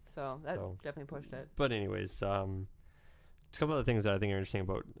 So that definitely pushed it. But anyways, a couple of things that I think are interesting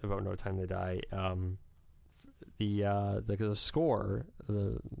about No Time to Die. The score,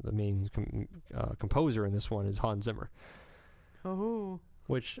 the main composer in this one is Hans Zimmer. Oh.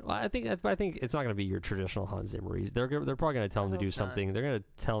 Which I think it's not going to be your traditional Hans Zimmer. They're probably going to tell him to do something. They're going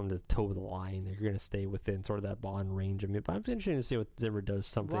to tell him to toe the line. They're going to stay within sort of that Bond range. I mean, but I'm interested to see what Zimmer does.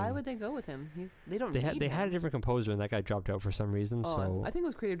 Something. Why would they go with him? They had a different composer, and that guy dropped out for some reason. Oh, so I think it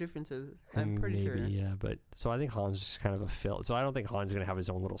was creative differences. I'm pretty sure. Yeah, but so I think Hans is just kind of a fill. So I don't think Hans is going to have his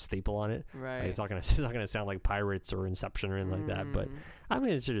own little staple on it. Right. Like, it's not going to sound like Pirates or Inception or anything like that. But I'm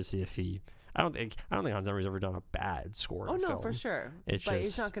interested to see if he. I don't think Hans Zimmer's ever done a bad score. Oh no, film. for sure.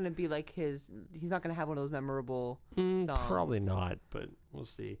 It's not going to be like his. He's not going to have one of those memorable songs. Probably not, but we'll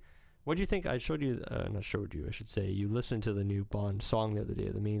see. What do you think? I showed you. Not showed you. I should say you listened to the new Bond song the other day,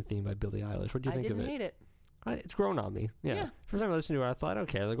 the main theme by Billie Eilish. What do you think of it? I didn't hate it. It's grown on me. Yeah. First time I listened to it, I thought,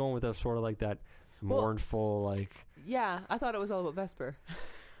 okay, they're going with a sort of like that mournful, like. Yeah, I thought it was all about Vesper.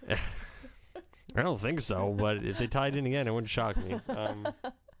 I don't think so, but if they tied in again, it wouldn't shock me.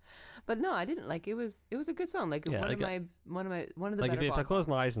 But no, I didn't. Like it was a good song. Like one of the like better if I close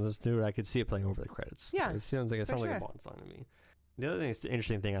my eyes and listen to it, I could see it playing over the credits. Yeah, it sounds like a Bond song to me. The other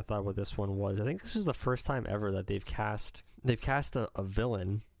interesting thing I thought about this one was I think this is the first time ever that they've cast a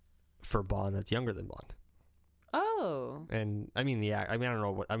villain for Bond that's younger than Bond. Oh. And I mean I don't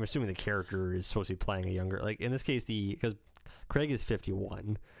know what I'm assuming the character is supposed to be playing a younger, like in this case because Craig is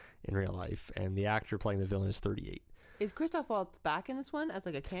 51 in real life and the actor playing the villain is 38. Is Christoph Waltz back in this one as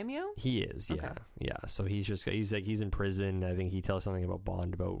like a cameo? He is, yeah. Okay. Yeah. So he's in prison. I think he tells something about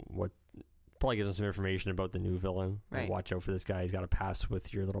Bond about what probably gives him some information about the new villain. Right. Like, watch out for this guy. He's got a pass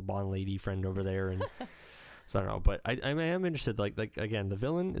with your little Bond lady friend over there and so I don't know, but I am interested. Like again, the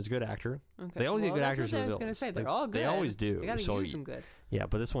villain is a good actor. Okay. They always get good actors. I was going to say they're all good. They always do. They got to use them good. Yeah,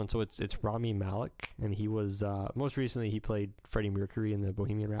 but this one, so it's Rami Malek, and he was most recently he played Freddie Mercury in the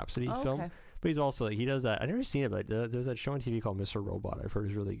Bohemian Rhapsody film. Okay. But he's also he does that. I've never seen it, but there's that show on TV called Mr. Robot. I've heard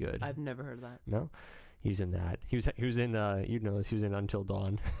is really good. I've never heard of that. No, he's in that. He was in he was in Until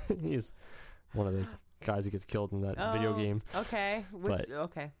Dawn. He's one of the guys that gets killed in that video game. Okay,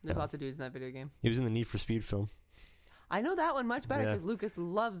 there's lots of dudes in that video game. He was in the Need for Speed film. I know that one much better because Lucas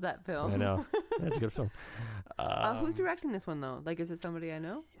loves that film. I know. That's a good film. Who's directing this one, though? Like, is it somebody I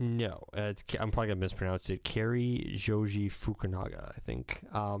know? No. I'm probably going to mispronounce it. Kari Joji Fukunaga, I think.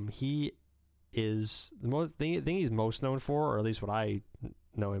 He is the most thing he's most known for, or at least what I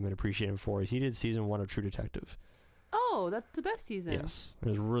know him and appreciate him for, is he did season 1 of True Detective. Oh, that's the best season. Yes, it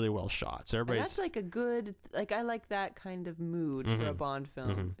was really well shot. So And everybody's that's like a good, like I like that kind of mood for a Bond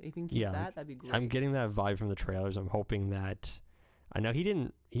film. If you can keep that, that'd be great. I'm getting that vibe from the trailers. I'm hoping that. I know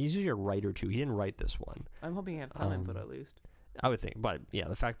he's usually a writer too. He didn't write this one. I'm hoping you have some input at least. I would think, but yeah,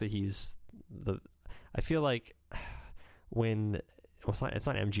 the fact that I feel like when it's not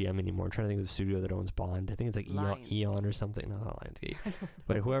MGM anymore. I'm trying to think of the studio that owns Bond. I think it's like Eon or something. No, not Lionsgate.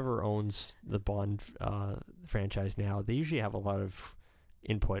 But whoever owns the Bond franchise now, they usually have a lot of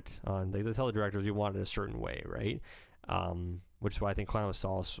input on. They tell the directors we want it a certain way, right? Which is why I think Quantum of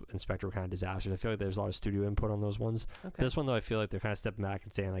Solace and Spectre were kind of disasters. I feel like there's a lot of studio input on those ones. Okay. This one, though, I feel like they're kind of stepping back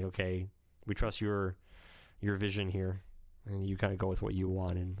and saying, like, okay, we trust your vision here, and you kind of go with what you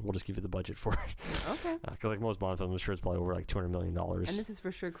want, and we'll just give you the budget for it. Okay. Because like most Bond films, I'm sure it's probably over like $200 million. And this is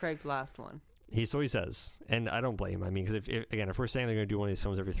for sure Craig's last one. So he says, and I don't blame him. I mean, because if we're saying they're going to do one of these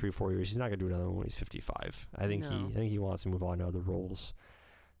films every 3-4 years, he's not going to do another one when he's 55. I think he wants to move on to other roles.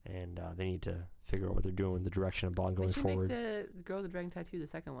 And they need to figure out what they're doing with the direction of Bond going forward. Make the Girl with the Dragon Tattoo the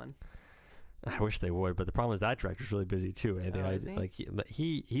second one. I wish they would, but the problem is that director's really busy too. Is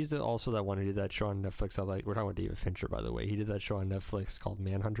he? He's also that one who did that show on Netflix. We're talking about David Fincher, by the way. He did that show on Netflix called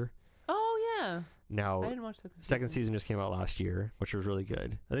Manhunter. Oh yeah. Now, I didn't watch the second season just came out last year, which was really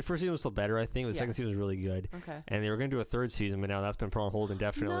good. The first season was still better, I think. But the second season was really good. Okay. And they were going to do a third season, but now that's been put on hold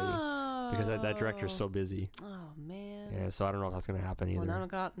indefinitely because that director's so busy. Oh man. Yeah, so I don't know if that's going to happen either. Well, now I'm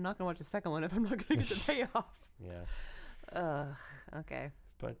not going to watch the second one if I'm not going to get the payoff. Yeah. Okay.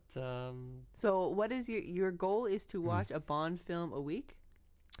 But so what is your goal is to watch a Bond film a week?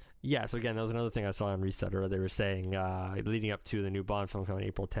 Yeah, so again, that was another thing I saw on Resetter. They were saying leading up to the new Bond film coming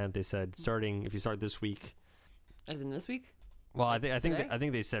April 10th, they said if you start this week. As in this week? Well, I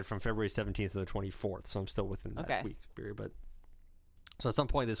think they said from February 17th to the 24th, so I'm still within that week period. But so at some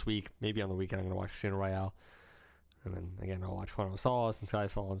point this week, maybe on the weekend, I'm going to watch Casino Royale. And then, again, I'll watch Quantum of Solace and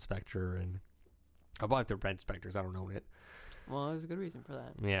Skyfall and Spectre. And I'll buy the Red Spectres. I don't own it. Well, there's a good reason for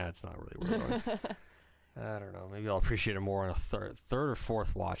that. Yeah, it's not really where I'm going. I don't know. Maybe I'll appreciate it more on a third or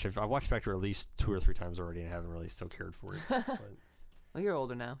fourth watch. I watched Spectre at least 2 or 3 times already and haven't really still cared for it. But well, you're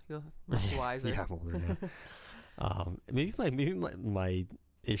older now. You're wiser. Yeah, I'm older now. Maybe my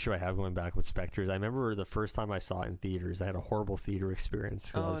issue I have going back with Spectre is I remember the first time I saw it in theaters, I had a horrible theater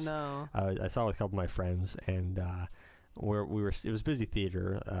experience. Oh, no. I saw it with a couple of my friends, and it was busy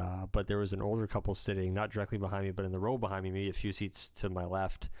theater, but there was an older couple sitting not directly behind me, but in the row behind me, maybe a few seats to my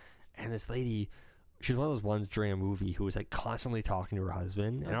left, and this lady. She's one of those ones during a movie who was like constantly talking to her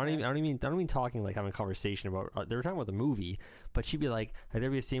husband, and I don't mean talking like having a conversation about. They were talking about the movie, but she'd be like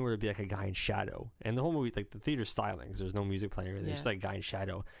there'd be a scene where there'd be like a guy in shadow, and the whole movie, like the theater's silent because there's no music playing or anything. There's just like a guy in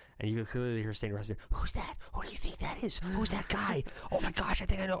shadow, and you could clearly hear her saying to her husband, "Who's that? Who do you think that is? Who's that guy? Oh my gosh, I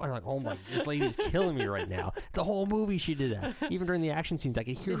think I know." And I'm like, "Oh my, this lady's killing me right now." The whole movie she did that. Even during the action scenes, I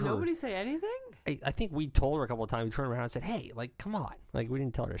could hear her. Did nobody say anything? I think we told her a couple of times. We turned around and said, "Hey, like, come on!" Like, we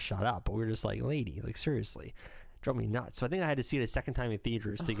didn't tell her to shut up, but we were just like, "Lady, like, seriously." Drove me nuts. So I think I had to see it a second time in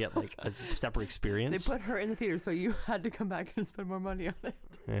theaters to get like a separate experience. They put her in the theater, so you had to come back and spend more money on it.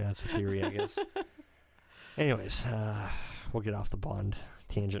 Yeah, that's the theory, I guess. Anyways, we'll get off the Bond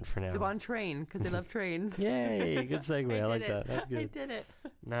tangent for now. The Bond train, because they love trains. Yay, good segue. I like that. That's good. I did it.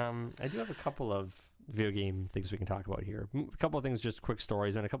 I do have a couple of video game things we can talk about here. A couple of things, just quick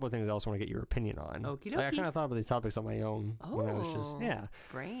stories, and a couple of things I also want to get your opinion on. Okie dokie. I kind of thought about these topics on my own when I was just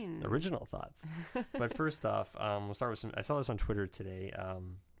brain original thoughts. But first off, we'll start with some. I saw this on Twitter today.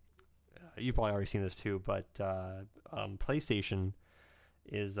 You've probably already seen this too, but PlayStation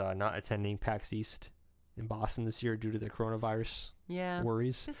is not attending PAX East in Boston this year due to the coronavirus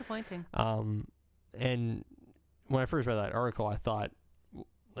worries. Disappointing. And when I first read that article, I thought,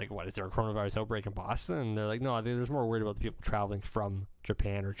 like, what, is there a coronavirus outbreak in Boston? And they're like, no, there's more worried about the people traveling from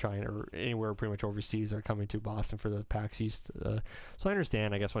Japan or China or anywhere pretty much overseas that are coming to Boston for the PAX East. So I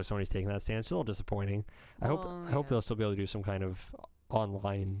understand, I guess, why Sony's taking that stance. Still disappointing. I hope they'll still be able to do some kind of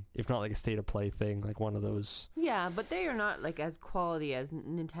online, if not like a state of play thing, like one of those. Yeah, but they are not like as quality as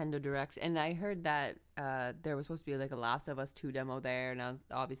Nintendo Directs. And I heard that there was supposed to be like a Last of Us 2 demo there. Now,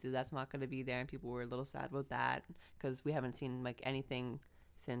 obviously, that's not going to be there, and people were a little sad about that because we haven't seen like anything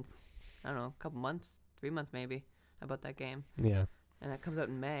since, I don't know, a couple months, 3 months maybe, about that game. Yeah. And that comes out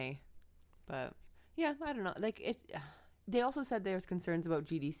in May. But, yeah, I don't know. Like, they also said there's concerns about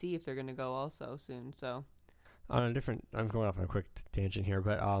GDC if they're going to go also soon, so. I'm going off on a quick tangent here,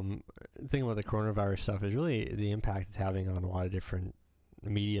 but the thing about the coronavirus stuff is really the impact it's having on a lot of different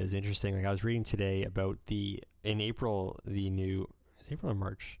media is interesting. Like, I was reading today about in April or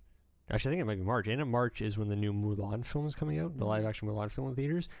March? Actually, I think it might be March. End of March is when the new Mulan film is coming out, the live action Mulan film in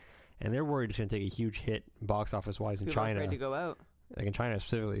theaters, and they're worried it's going to take a huge hit box office wise in People are China. afraid to go out. Like in China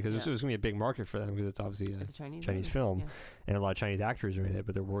specifically, because it was going to be a big market for them because it's obviously It's a Chinese film, movie. and a lot of Chinese actors are in it,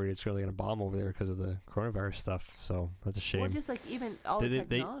 but they're worried it's really going to bomb over there because of the coronavirus stuff. So that's a shame. Well, just like even all the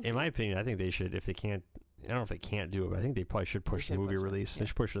technology. In my opinion, I think they should, if they can't, I don't know if they can't do it, but I think they probably should push the movie release. They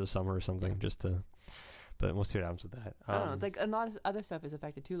should push it this summer or something just to, but we'll see what happens with that. I don't know. It's like a lot of other stuff is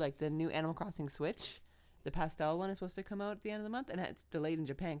affected too. Like the new Animal Crossing Switch, the pastel one is supposed to come out at the end of the month, and it's delayed in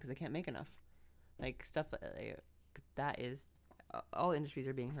Japan because they can't make enough. Like stuff that is, all industries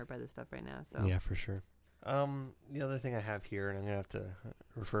are being hurt by this stuff right now. So yeah, for sure. The other thing I have here, and I'm gonna have to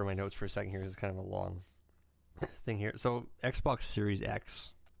refer to my notes for a second here, because it's kind of a long thing here. So Xbox Series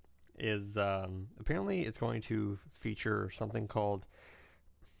X is apparently it's going to feature something called,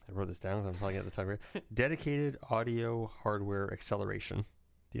 I wrote this down, so I'm probably at the time here, dedicated audio hardware acceleration. Do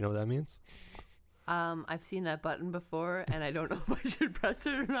you know what that means? I've seen that button before, and I don't know if I should press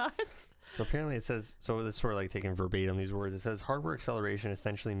it or not. So apparently it says, so it's sort of like taking verbatim these words. It says hardware acceleration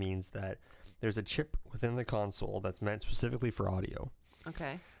essentially means that there's a chip within the console that's meant specifically for audio.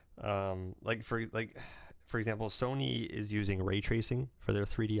 Okay. For example, Sony is using ray tracing for their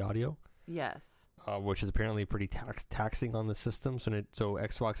 3D audio. Yes. Which is apparently pretty taxing on the system. So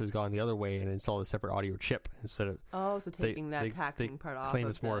Xbox has gone the other way and installed a separate audio chip instead of. Oh, so taking that taxing part off. Claim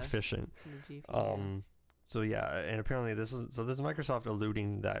it's more efficient. So yeah, and apparently this is Microsoft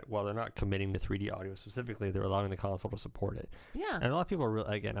alluding that while they're not committing to 3D audio specifically, they're allowing the console to support it. Yeah. And a lot of people are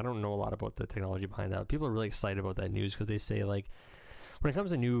really, again, I don't know a lot about the technology behind that. But people are really excited about that news because they say, like, when it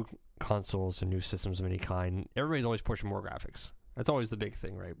comes to new consoles and new systems of any kind, everybody's always pushing more graphics. That's always the big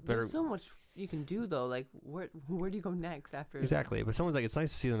thing, right? There's so much you can do though. Like where do you go next after? Exactly. But someone's like, it's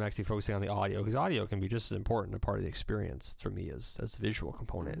nice to see them actually focusing on the audio, because audio can be just as important a part of the experience for me as the visual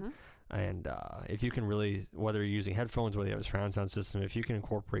component. Mm-hmm. And if you can really, whether you're using headphones, whether you have a surround sound system, if you can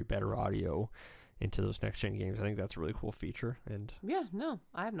incorporate better audio into those next gen games, I think that's a really cool feature. And yeah, no,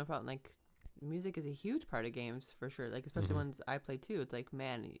 I have no problem. Like music is a huge part of games for sure. Like especially ones I play too. It's like,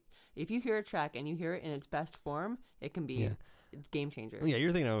 man, if you hear a track and you hear it in its best form, it can be a game changer. Yeah,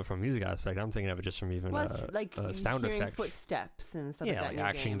 you're thinking of it from a music aspect. I'm thinking of it just from even like sound effects, footsteps and stuff like that. Yeah, like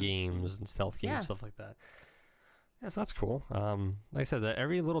action games and stealth games, stuff like that. Yeah, so that's cool. Like I said, that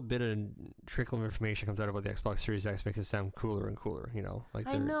every little bit of trickle of information comes out about the Xbox Series X makes it sound cooler and cooler, you know? Like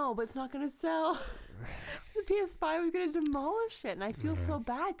I know, but it's not going to sell. The PS5 is going to demolish it, and I feel so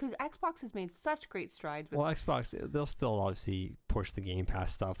bad because Xbox has made such great strides. Xbox, they'll still obviously push the Game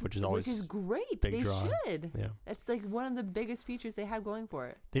Pass stuff, which is always great. Big they draw. Should. Yeah, it's like one of the biggest features they have going for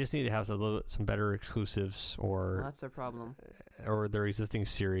it. They just need to have some better exclusives, or that's their problem, or their existing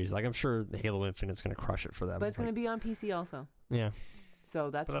series. Like I'm sure Halo Infinite's going to crush it for them, but it's going to be on PC also. Yeah.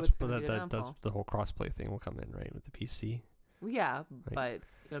 So that's what's going to be that's the whole crossplay thing will come in, right, with the PC. Yeah, but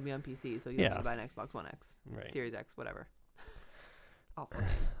it'll be on PC, so you don't have to buy an Xbox One X, Series X, whatever. So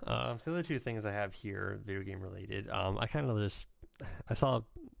the other two things I have here, video game related, I saw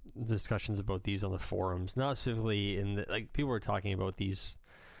discussions about these on the forums, not specifically people were talking about these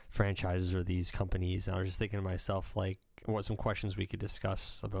franchises or these companies, and I was just thinking to myself, like, what some questions we could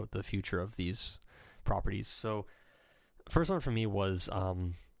discuss about the future of these properties. So first one for me was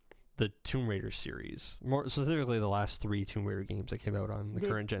the Tomb Raider series, more specifically the last 3 Tomb Raider games that came out on the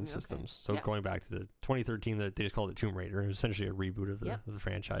current gen systems. So going back to the 2013, they just called it Tomb Raider. It was essentially a reboot of the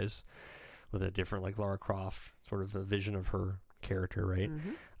franchise with a different, like, Lara Croft sort of a vision of her character, right?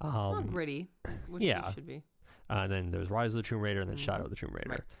 Mm-hmm. Gritty, which it should be. And then there's Rise of the Tomb Raider and then Shadow of the Tomb Raider.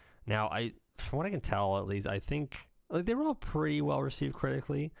 Right. Now, from what I can tell, at least, I think they were all pretty well received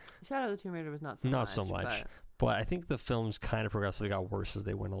critically. Shadow of the Tomb Raider was not so much. But I think the films kind of progressively got worse as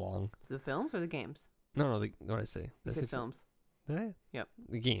they went along. So the films or the games? No, what did I say? You said films. Did I? Yep.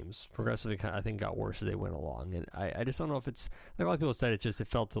 The games progressively I think got worse as they went along. And I just don't know if it's, like a lot of people said, it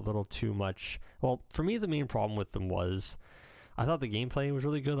felt a little too much. Well, for me, the main problem with them was I thought the gameplay was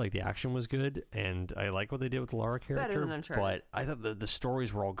really good, like the action was good, and I like what they did with the Lara character. Better than Uncharted. But I thought the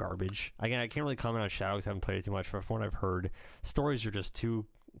stories were all garbage. Again, I can't really comment on Shadow because I haven't played it too much, but from what I've heard, stories are just too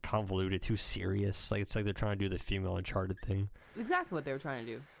convoluted, too serious. Like, it's like they're trying to do the female Uncharted thing. Exactly what they were trying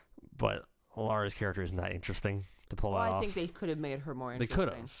to do. But Lara's character isn't that interesting to pull off. I think they could have made her more interesting. They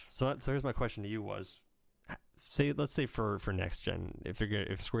could have. So here's my question to you was, let's say for next gen, if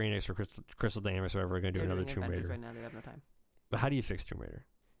Square Enix or Crystal Dynamics or whatever are going to do another Tomb Raider. Right now, they have no time. But how do you fix Tomb Raider?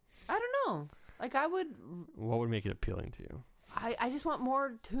 I don't know. Like, I would... What would make it appealing to you? I just want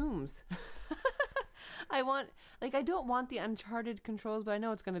more tombs. I don't want the Uncharted controls, but I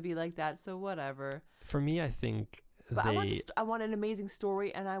know it's going to be like that, so whatever. For me, I think But I want an amazing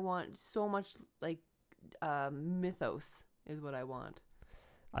story, and I want so much like mythos is what I want.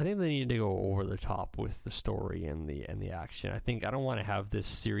 I think they need to go over the top with the story and the action. I don't want to have this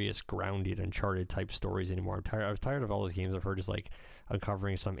serious, grounded, Uncharted type stories anymore. I was tired of all those games I've heard just like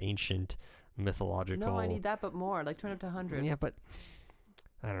uncovering some ancient mythological. No, I need that, but more. Like turn it to 100. Yeah, but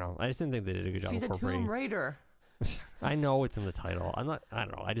I don't know. I just didn't think they did a good job. She's a Tomb Raider. I know it's in the title. I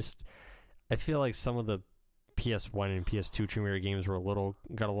don't know. I feel like some of the PS1 and PS2 Tomb Raider games got a little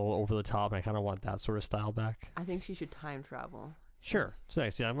over the top. And I kind of want that sort of style back. I think she should time travel. Sure. So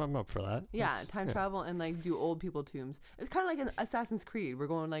yeah, I'm up for that. Yeah, travel and like do old people tombs. It's kind of like an Assassin's Creed. We're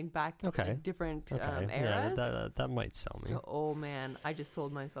going like back like, different eras. Yeah, that might sell me. So, oh man, I just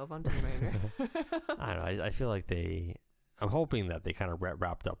sold myself on Tomb Raider. I don't know. I feel like I'm hoping that they kind of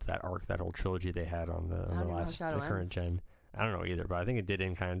wrapped up that arc, that old trilogy they had on the current gen. I don't know either, but I think it did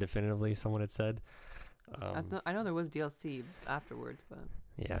end kind of definitively. Someone had said. I know there was DLC afterwards, but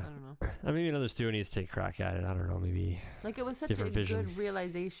yeah, I don't know. Maybe another studio needs to take a crack at it. I don't know. Maybe like it was such a good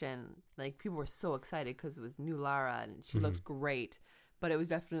realization. Like people were so excited because it was new Lara and she looks great, but it was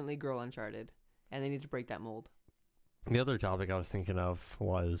definitely Girl Uncharted, and they need to break that mold. The other topic I was thinking of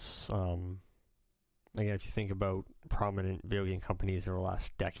was, again, if you think about prominent video game companies in the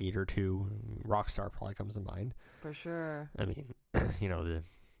last decade or two, Rockstar probably comes to mind. For sure. I mean, the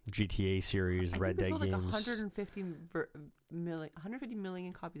GTA series, Red Dead games. Like 150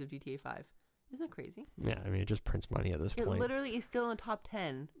 million copies of GTA 5. Isn't that crazy? Yeah, I mean, it just prints money at this point. It literally is still in the top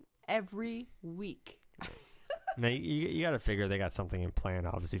 10 every week. Now, you got to figure they got something in plan,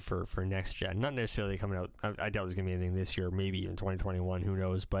 obviously, for next gen. Not necessarily coming out. I doubt there's going to be anything this year, maybe even 2021, who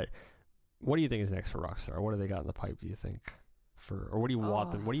knows. But what do you think is next for Rockstar? What do they got in the pipe, do you think? Or what do you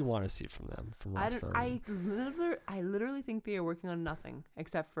want them? What do you want to see from them, from Rockstar? I literally think they are working on nothing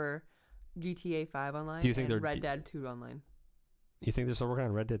except for GTA 5 online and Red Dead 2 online. You think they're still working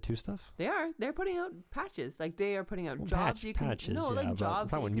on Red Dead 2 stuff? They are. They're putting out patches. Like they are putting out jobs you can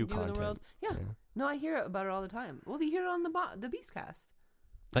jobs that you can do in the world. Yeah. No, I hear about it all the time. Well, you hear it on the Beastcast.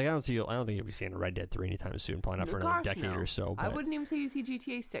 Like I don't think you'll be seeing a Red Dead 3 anytime soon. Probably not for another decade or so. But I wouldn't even say you see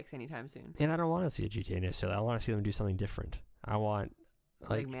GTA 6 anytime soon. And I don't want to see a GTA necessarily. I want to see them do something different. I want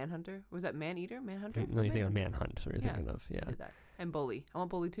like Manhunter. Was that Maneater? Manhunter? No, you think of Manhunt. That's what you're thinking of. Yeah. And Bully. I want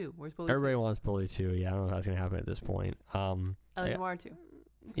Bully 2. Where's Bully 2? Everybody wants Bully 2. Yeah, I don't know if that's gonna happen at this point. L.A. Noire 2.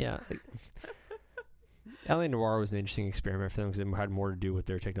 Yeah. L.A. Noire was an interesting experiment for them because it had more to do with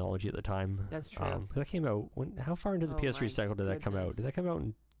their technology at the time. That's true. Because that came out how far into the PS3 cycle did that come out? Did that come out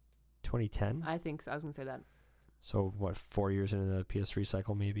in 2010? I think so. I was gonna say that. So what? 4 years into the PS3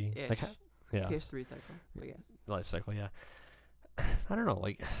 cycle, maybe. Ish. Yeah. PS3 cycle. I guess. Life cycle. Yeah. I don't know.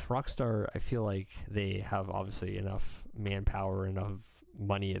 Like Rockstar, I feel like they have obviously enough manpower, enough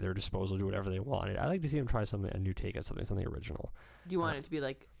money at their disposal to do whatever they want. I like to see them try a new take at something original. Do you want it to be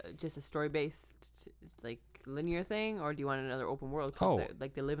like just a story based, like linear thing, or do you want another open world?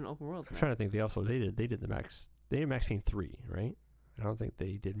 They live in open worlds. I'm trying to think. They did Max Payne 3, right? I don't think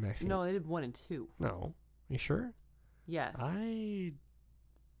they did Max Payne. No, they did 1 and 2. No, are you sure? Yes.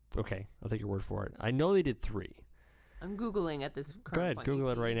 Okay, I'll take your word for it. I know they did 3. I'm Googling at this current Go ahead, point. Google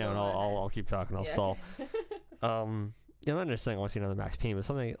it right now, and I'll keep talking. I'll stall. Not necessarily want to see another Max Payne, but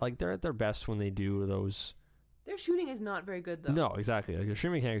something like they're at their best when they do those. Their shooting is not very good, though. No, exactly. Like the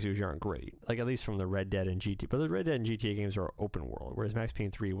shooting mechanics usually aren't great. Like at least from the Red Dead and GTA. But the Red Dead and GTA games are open world, whereas Max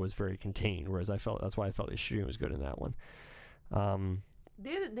Payne 3 was very contained. Whereas that's why I felt the shooting was good in that one.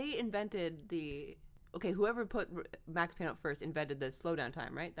 They invented the. Okay, whoever put Max Payne out first invented the slowdown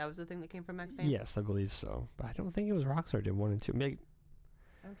time, right? That was the thing that came from Max Payne? Yes, I believe so. But I don't think it was Rockstar did 1 and 2.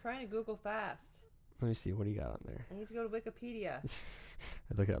 I'm trying to Google fast. Let me see. What do you got on there? I need to go to Wikipedia.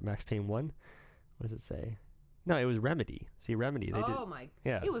 I look up Max Payne 1. What does it say? No, it was Remedy. See, Remedy. They did. Oh, my.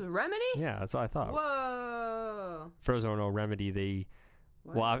 Yeah. It was Remedy? Yeah, that's what I thought. Whoa. For those who don't know, Remedy,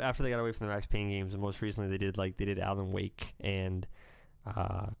 after they got away from the Max Payne games, and most recently they did Alan Wake and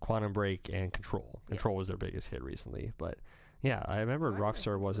Quantum Break and Control. Control was their biggest hit recently, but yeah, I remember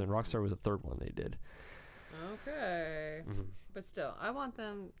Rockstar was the third one they did. Okay, but still, I want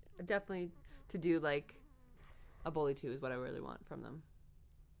them definitely to do like a Bully 2 is what I really want from them.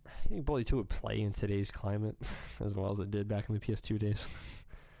 I think Bully 2 would play in today's climate as well as it did back in the PS2 days.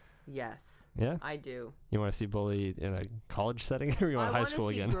 Yes. Yeah, I do. You want to see Bully in a college setting, or you want high school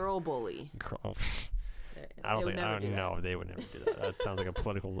again? Girl Bully. I don't know. They would never do that. That sounds like a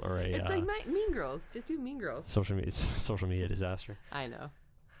political or a. It's like Mean Girls. Just do Mean Girls. Social media disaster. I know.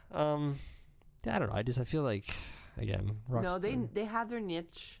 I don't know. I feel like again. Rockstar. No, they have their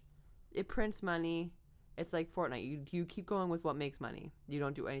niche. It prints money. It's like Fortnite. You keep going with what makes money. You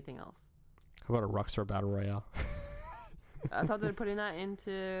don't do anything else. How about a Rockstar Battle Royale? I thought they were putting that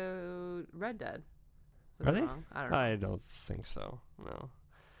into Red Dead. Was Are I they? wrong? I don't know. I don't think so. No.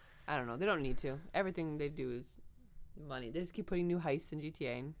 I don't know. They don't need to. Everything they do is money. They just keep putting new heists in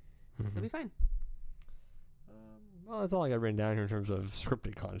GTA, and they'll be fine. Well, that's all I got written down here in terms of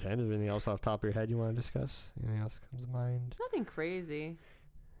scripted content. Is there anything else off the top of your head you want to discuss? Anything else comes to mind? Nothing crazy.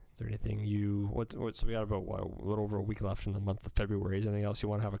 Is there anything so we got about a little over a week left in the month of February. Is there anything else you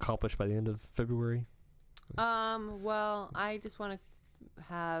want to have accomplished by the end of February? Well, I just want to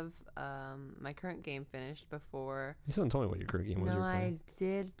have my current game finished before. You still haven't told me what your current game was. No, you're playing. I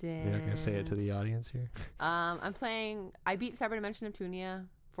didn't. You're not gonna say it to the audience here. I'm playing. I beat Cyber Dimension of Tunia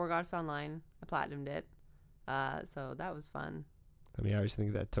for Goddess Online. I platinumed it. So that was fun. I mean, I always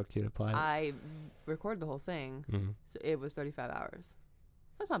think that took you to play. I recorded the whole thing, so it was 35 hours.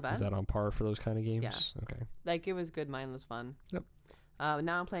 That's not bad. Is that on par for those kind of games? Yeah. Okay. Like, it was good, mindless fun. Yep.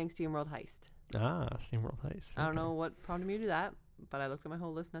 Now I'm playing SteamWorld Heist. SteamWorld Heist. I don't know what prompted me to do that, but I looked at my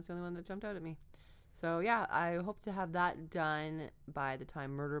whole list and that's the only one that jumped out at me. So yeah, I hope to have that done by the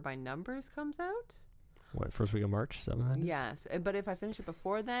time Murder by Numbers comes out. What, first week of March? Is that what that is? Yes, but if I finish it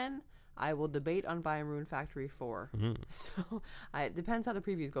before then, I will debate on buying Rune Factory 4. So it depends how the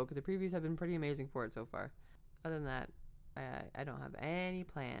previews go, because the previews have been pretty amazing for it so far. Other than that, I don't have any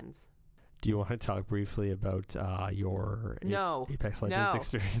plans. Do you want to talk briefly about your Apex Legends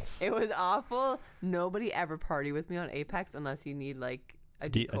experience? It was awful. Nobody ever party with me on Apex unless you need like a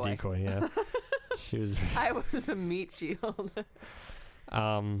decoy. A decoy, yeah. She was. I was a meat shield.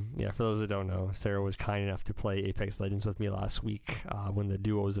 Yeah, for those that don't know, Sarah was kind enough to play Apex Legends with me last week when the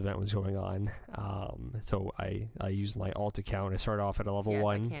Duos event was going on. So I used my alt account. I started off at a level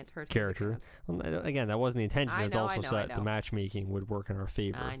 1 character. Well, again, that wasn't the intention. It's also so that the matchmaking would work in our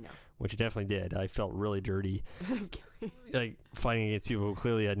favor. I know. Which it definitely did. I felt really dirty, like fighting against people who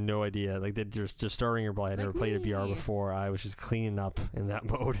clearly had no idea. Like they're just starting your play. I'd never played a BR before. I was just cleaning up in that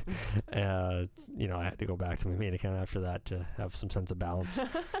mode. I had to go back to my main account after that to have some sense of balance.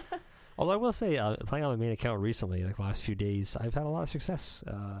 Although I will say, playing on my main account recently, like last few days, I've had a lot of success.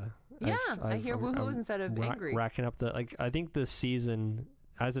 I hear woohoos instead of angry. Racking up I think the season,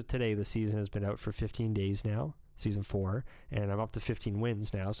 as of today, the season has been out for 15 days now. Season 4, and I'm up to 15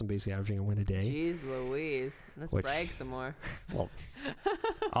 wins now, so I'm basically averaging a win a day. Jeez Louise. Let's brag some more. Well,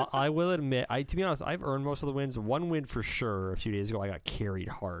 I will admit, to be honest, I've earned most of the wins. One win for sure a few days ago, I got carried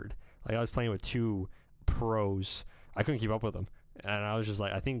hard. Like, I was playing with 2 pros. I couldn't keep up with them. And I was just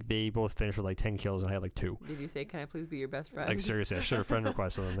like, I think they both finished with like 10 kills, and I had like 2. Did you say, can I please be your best friend? Like, seriously, I should have friend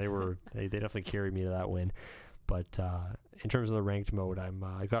requested them. They definitely carried me to that win. But in terms of the ranked mode, I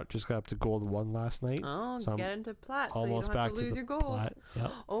just got up to gold 1 last night. Oh, so get into plat, so you almost don't have back to lose your gold. Plat.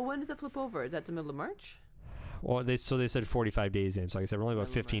 Yep. Oh, when does it flip over? Is that the middle of March? Well, they said 45 days in. So like I said, we're only about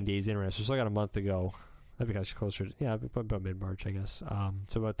 15 days in, right? So we still got a month to go. That'd be actually closer to, about mid-March, I guess.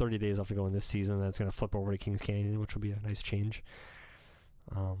 So about 30 days left to go in this season. Then it's going to flip over to Kings Canyon, which will be a nice change.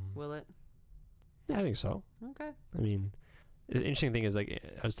 Will it? Yeah, I think so. Okay. I mean, the interesting thing is, like,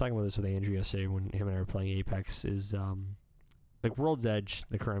 I was talking about this with Andrew yesterday when him and I were playing Apex, is like World's Edge,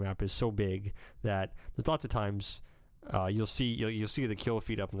 the current map is so big that there's lots of times you'll see the kill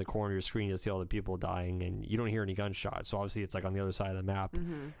feed up in the corner of your screen. You'll see all the people dying, and you don't hear any gunshots. So obviously it's like on the other side of the map.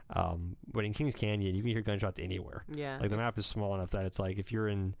 But in Kings Canyon, you can hear gunshots anywhere. Yeah. Like the map is small enough that it's like if you're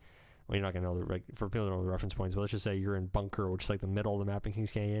in, well, you're not gonna know for people that know the reference points, but let's just say you're in Bunker, which is like the middle of the map in Kings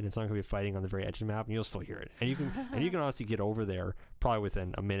Canyon. It's not gonna be fighting on the very edge of the map, and you'll still hear it. And you can honestly get over there probably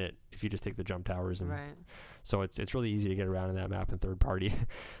within a minute if you just take the jump towers. And right. So it's really easy to get around in that map in third party.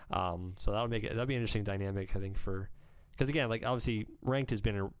 So that'll be an interesting dynamic, I think, because again, like obviously ranked has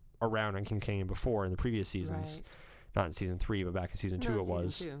been around on Kings Canyon before in the previous seasons, not in season 3, but back in season 2 it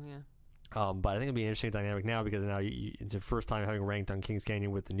was. Season 2, yeah. But I think it'll be an interesting dynamic now because now it's the first time having ranked on Kings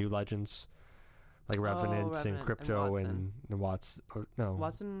Canyon with the new legends like Revenant and Crypto and Watson.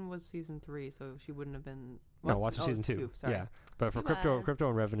 Watson was season 3, so she wouldn't have been. No, Watson season 2. Sorry. Yeah, but for Crypto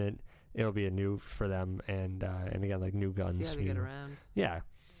and Revenant, it'll be a new for them, and again like new guns. See how they get around. Yeah,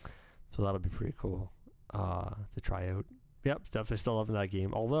 so that'll be pretty cool to try out. Yep, definitely still loving that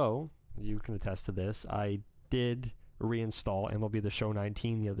game. Although you can attest to this, I did reinstall MLB The Show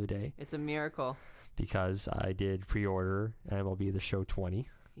 19 the other day. It's a miracle. Because I did pre-order MLB The Show 20.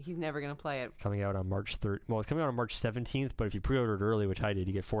 He's never going to play it. Coming out on March 3rd. Well, it's coming out on March 17th, but if you pre-ordered early, which I did,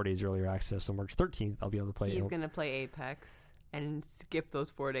 you get 4 days earlier access. So March 13th, I'll be able to play it. He's going to play Apex. and skip those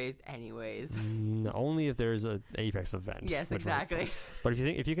 4 days anyways. Only if there's an Apex event. Yes, which might be exactly. fun. But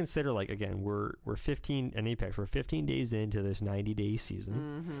if you consider, like, again, we're 15 in Apex. We're 15 days into this 90-day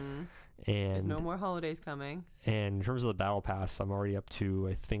season, and There's no more holidays coming. And in terms of the battle pass, I'm already up to,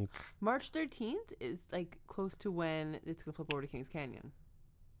 I think, March 13th is like close to when it's gonna flip over to Kings Canyon.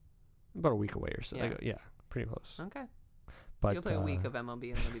 about a week away or so. Yeah. Yeah, pretty close. Okay. But You'll play a week of MLB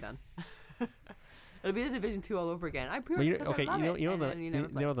and it'll be done. It'll be the Division 2 all over again. I well, pre-ordered okay, I love it, you know and then you never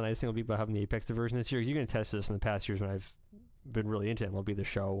play. the nice thing will be about having the Apex diversion this year. You can test this in the past years when I've been really into MLB The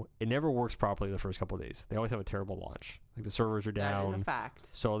Show. It never works properly the first couple of days. They always have a terrible launch. Like, the servers are That down. is a fact.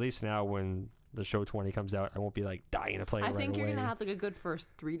 So at least now when the Show 20 comes out, I won't be like dying to play it I right think you're away. gonna have like a good first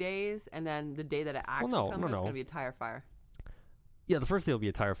 3 days, and then the day that it actually comes out, it's gonna be a tire fire. Yeah, the first day will be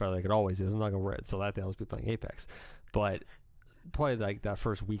a tire fire like it always is. I'm not gonna wear it, so that day I'll just be playing Apex. But probably like that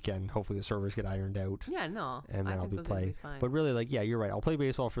first weekend, hopefully the servers get ironed out. Yeah, no. And then I'll be those will playing. fine. But really, like, yeah, you're right. I'll play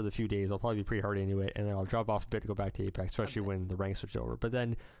baseball for the few days. I'll probably be pretty hard into it, and then I'll drop off a bit to go back to Apex, especially when the rank switch over. But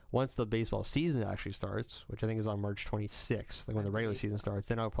then once the baseball season actually starts, which I think is on March 26th, like when the regular season starts,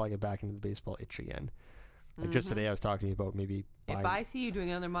 then I'll probably get back into the baseball itch again. Like just today, I was talking to you about maybe. If I see you doing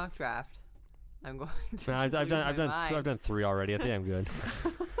another mock draft, I'm going to. I've done 3 already. I think I'm good.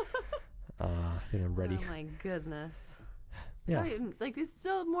 I think I'm ready. Oh my goodness. Yeah. It's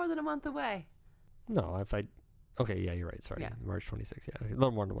still more than a month away. No, okay, yeah, you're right. Sorry, Yeah. March 26th. Yeah, a little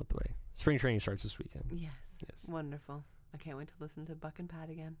more than a month away. Spring training starts this weekend. Yes. Yes. Wonderful. I can't wait to listen to Buck and Pat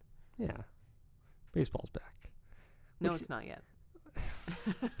again. Yeah, baseball's back. No, Which- it's not yet.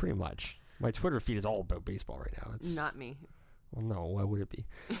 Pretty much. My Twitter feed is all about baseball right now. It's Not me. Well, no, why would it be?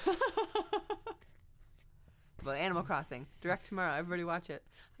 Well, Animal Crossing. Direct tomorrow. Everybody watch it.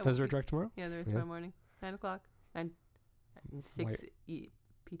 Is there a direct tomorrow? Yeah, there is Yeah. tomorrow morning. 9 o'clock. And 6 PT.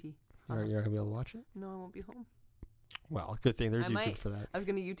 You're not gonna be able to watch it? No, I won't be home. Well, good thing there's I YouTube might. for that. I was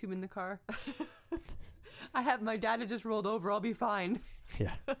going to YouTube in the car. My dad had just rolled over. I'll be fine.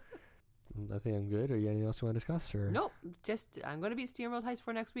 Yeah. I think I'm good. Are you anything else you want to discuss? Or Nope. I'm going to be at SteamWorld Heights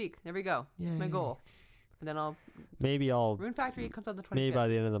for next week. There we go. That's my Yay. goal. And then maybe I'll. Rune Factory comes on the 25th. Maybe by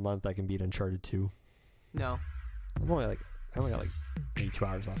the end of the month I can beat Uncharted 2. No. I only got like maybe 2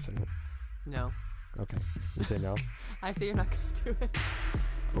 hours left in it. No. Okay. You say no? I say you're not going to do it.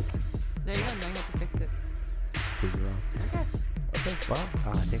 Okay. There you go. Now you have to fix it. Prove you wrong. Okay. Okay.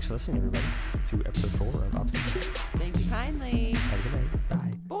 Well, thanks for listening, everybody, to episode 4